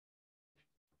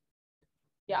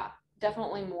 yeah,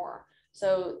 definitely more.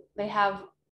 So they have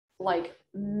like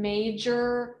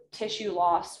major tissue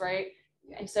loss, right?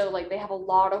 And so like they have a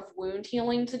lot of wound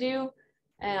healing to do.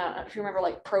 And if you remember,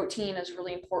 like protein is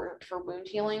really important for wound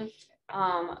healing.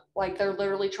 Like they're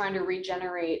literally trying to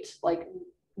regenerate like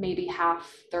maybe half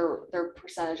their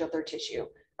percentage of their tissue,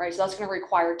 right? So that's going to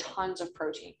require tons of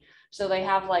protein. So they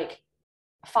have like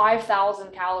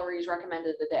 5,000 calories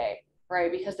recommended a day,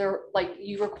 right? Because they're like,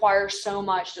 you require so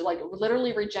much to like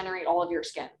literally regenerate all of your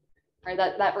skin, right?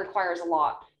 That requires a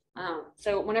lot.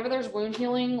 So whenever there's wound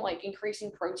healing, like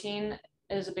increasing protein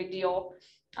is a big deal.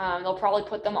 They'll probably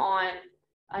put them on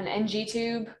an NG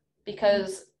tube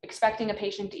because expecting a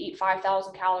patient to eat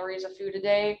 5,000 calories of food a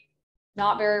day,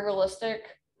 not very realistic.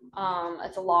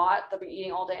 It's a lot. They'll be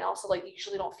eating all day, and also like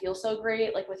usually don't feel so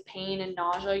great. Like with pain and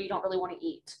nausea, you don't really want to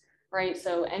eat, right?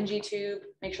 So NG tube,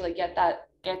 make sure they get that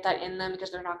in them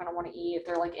because they're not going to want to eat if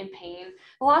they're like in pain.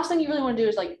 The last thing you really want to do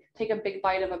is like take a big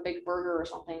bite of a big burger or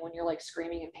something when you're like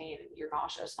screaming in pain and you're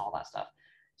nauseous and all that stuff.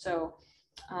 So,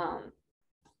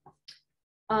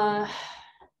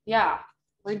 yeah,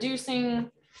 reducing,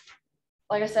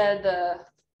 like I said,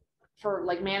 for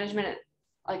like management,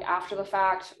 like after the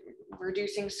fact,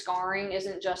 reducing scarring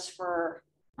isn't just for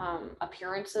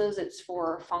appearances, it's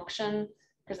for function,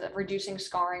 because reducing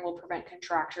scarring will prevent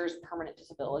contractures and permanent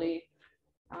disability.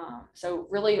 So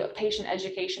really patient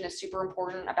education is super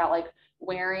important about like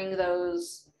wearing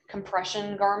those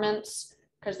compression garments,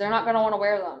 because they're not going to want to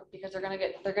wear them because they're going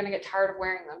to get tired of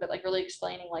wearing them, but like really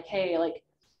explaining like, hey, like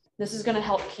this is going to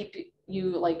help keep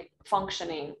you like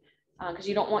functioning, because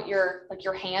you don't want your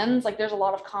hands, like there's a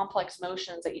lot of complex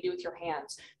motions that you do with your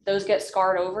hands. Those get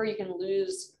scarred over, you can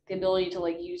lose the ability to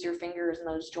like use your fingers in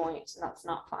those joints, and that's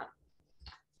not fun.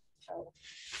 So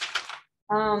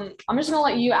I'm just gonna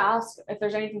let you ask if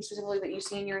there's anything specifically that you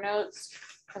see in your notes,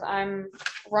 because I'm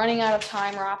running out of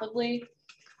time rapidly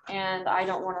and I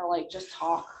don't want to like just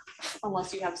talk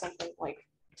unless you have something like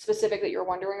specific that you're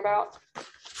wondering about.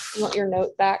 You want your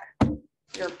note back,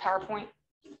 your PowerPoint?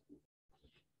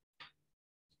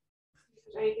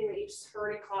 If there's anything that you just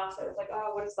heard in class that was like,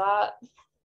 oh, what is that?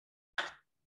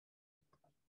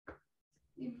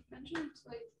 You mentioned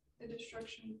like the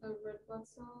destruction of the red blood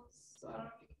cells, so I don't know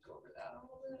if you could go over that a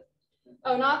little bit.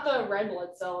 Oh, not the red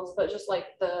blood cells, but just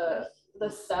like the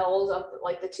cells of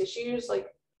like the tissues.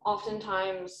 Like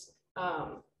oftentimes, I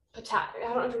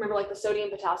don't know if you remember like the sodium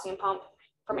potassium pump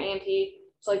from A&P.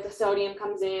 So like the sodium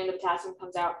comes in, the potassium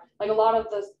comes out. Like a lot of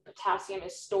the potassium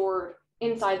is stored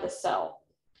inside the cell,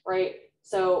 right?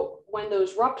 So when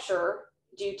those rupture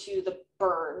due to the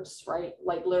burns, right,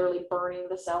 like literally burning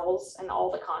the cells and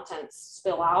all the contents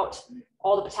spill out,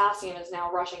 all the potassium is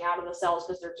now rushing out of the cells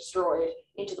because they're destroyed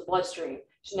into the bloodstream.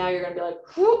 So now you're going to be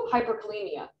like, whoop,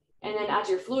 hyperkalemia. And then as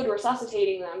you're fluid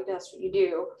resuscitating them, that's what you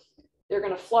do, they're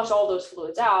going to flush all those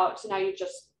fluids out. So now you've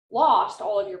just lost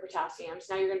all of your potassium.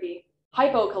 So now you're going to be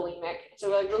hypokalemic. So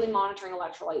like really monitoring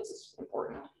electrolytes is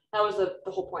important. That was the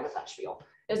whole point of that spiel,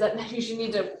 is that you should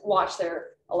need to watch their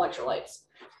electrolytes.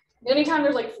 Anytime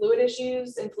there's like fluid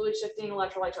issues and fluid shifting,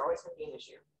 electrolytes are always going to be an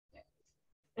issue.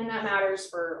 And that matters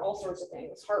for all sorts of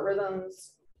things, heart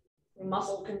rhythms,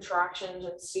 muscle contractions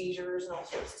and seizures and all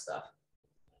sorts of stuff.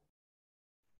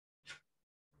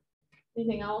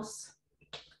 Anything else?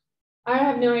 I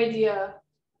have no idea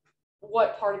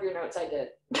what part of your notes I did.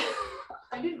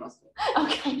 I did most of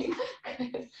it.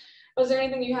 Okay. Was there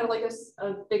anything you had like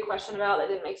a big question about that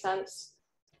didn't make sense?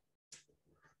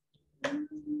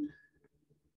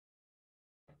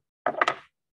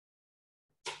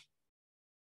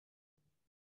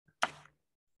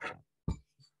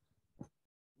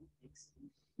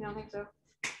 You don't think so?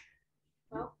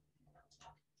 Well,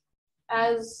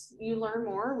 as you learn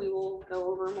more, we will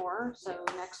go over more. So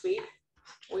next week,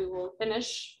 we will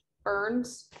finish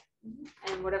burns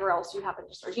and whatever else you happen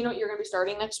to start. Do you know what you're going to be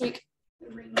starting next week? The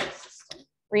renal system.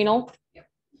 Renal? Yep.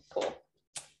 Cool.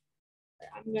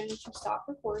 I'm going to stop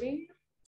recording.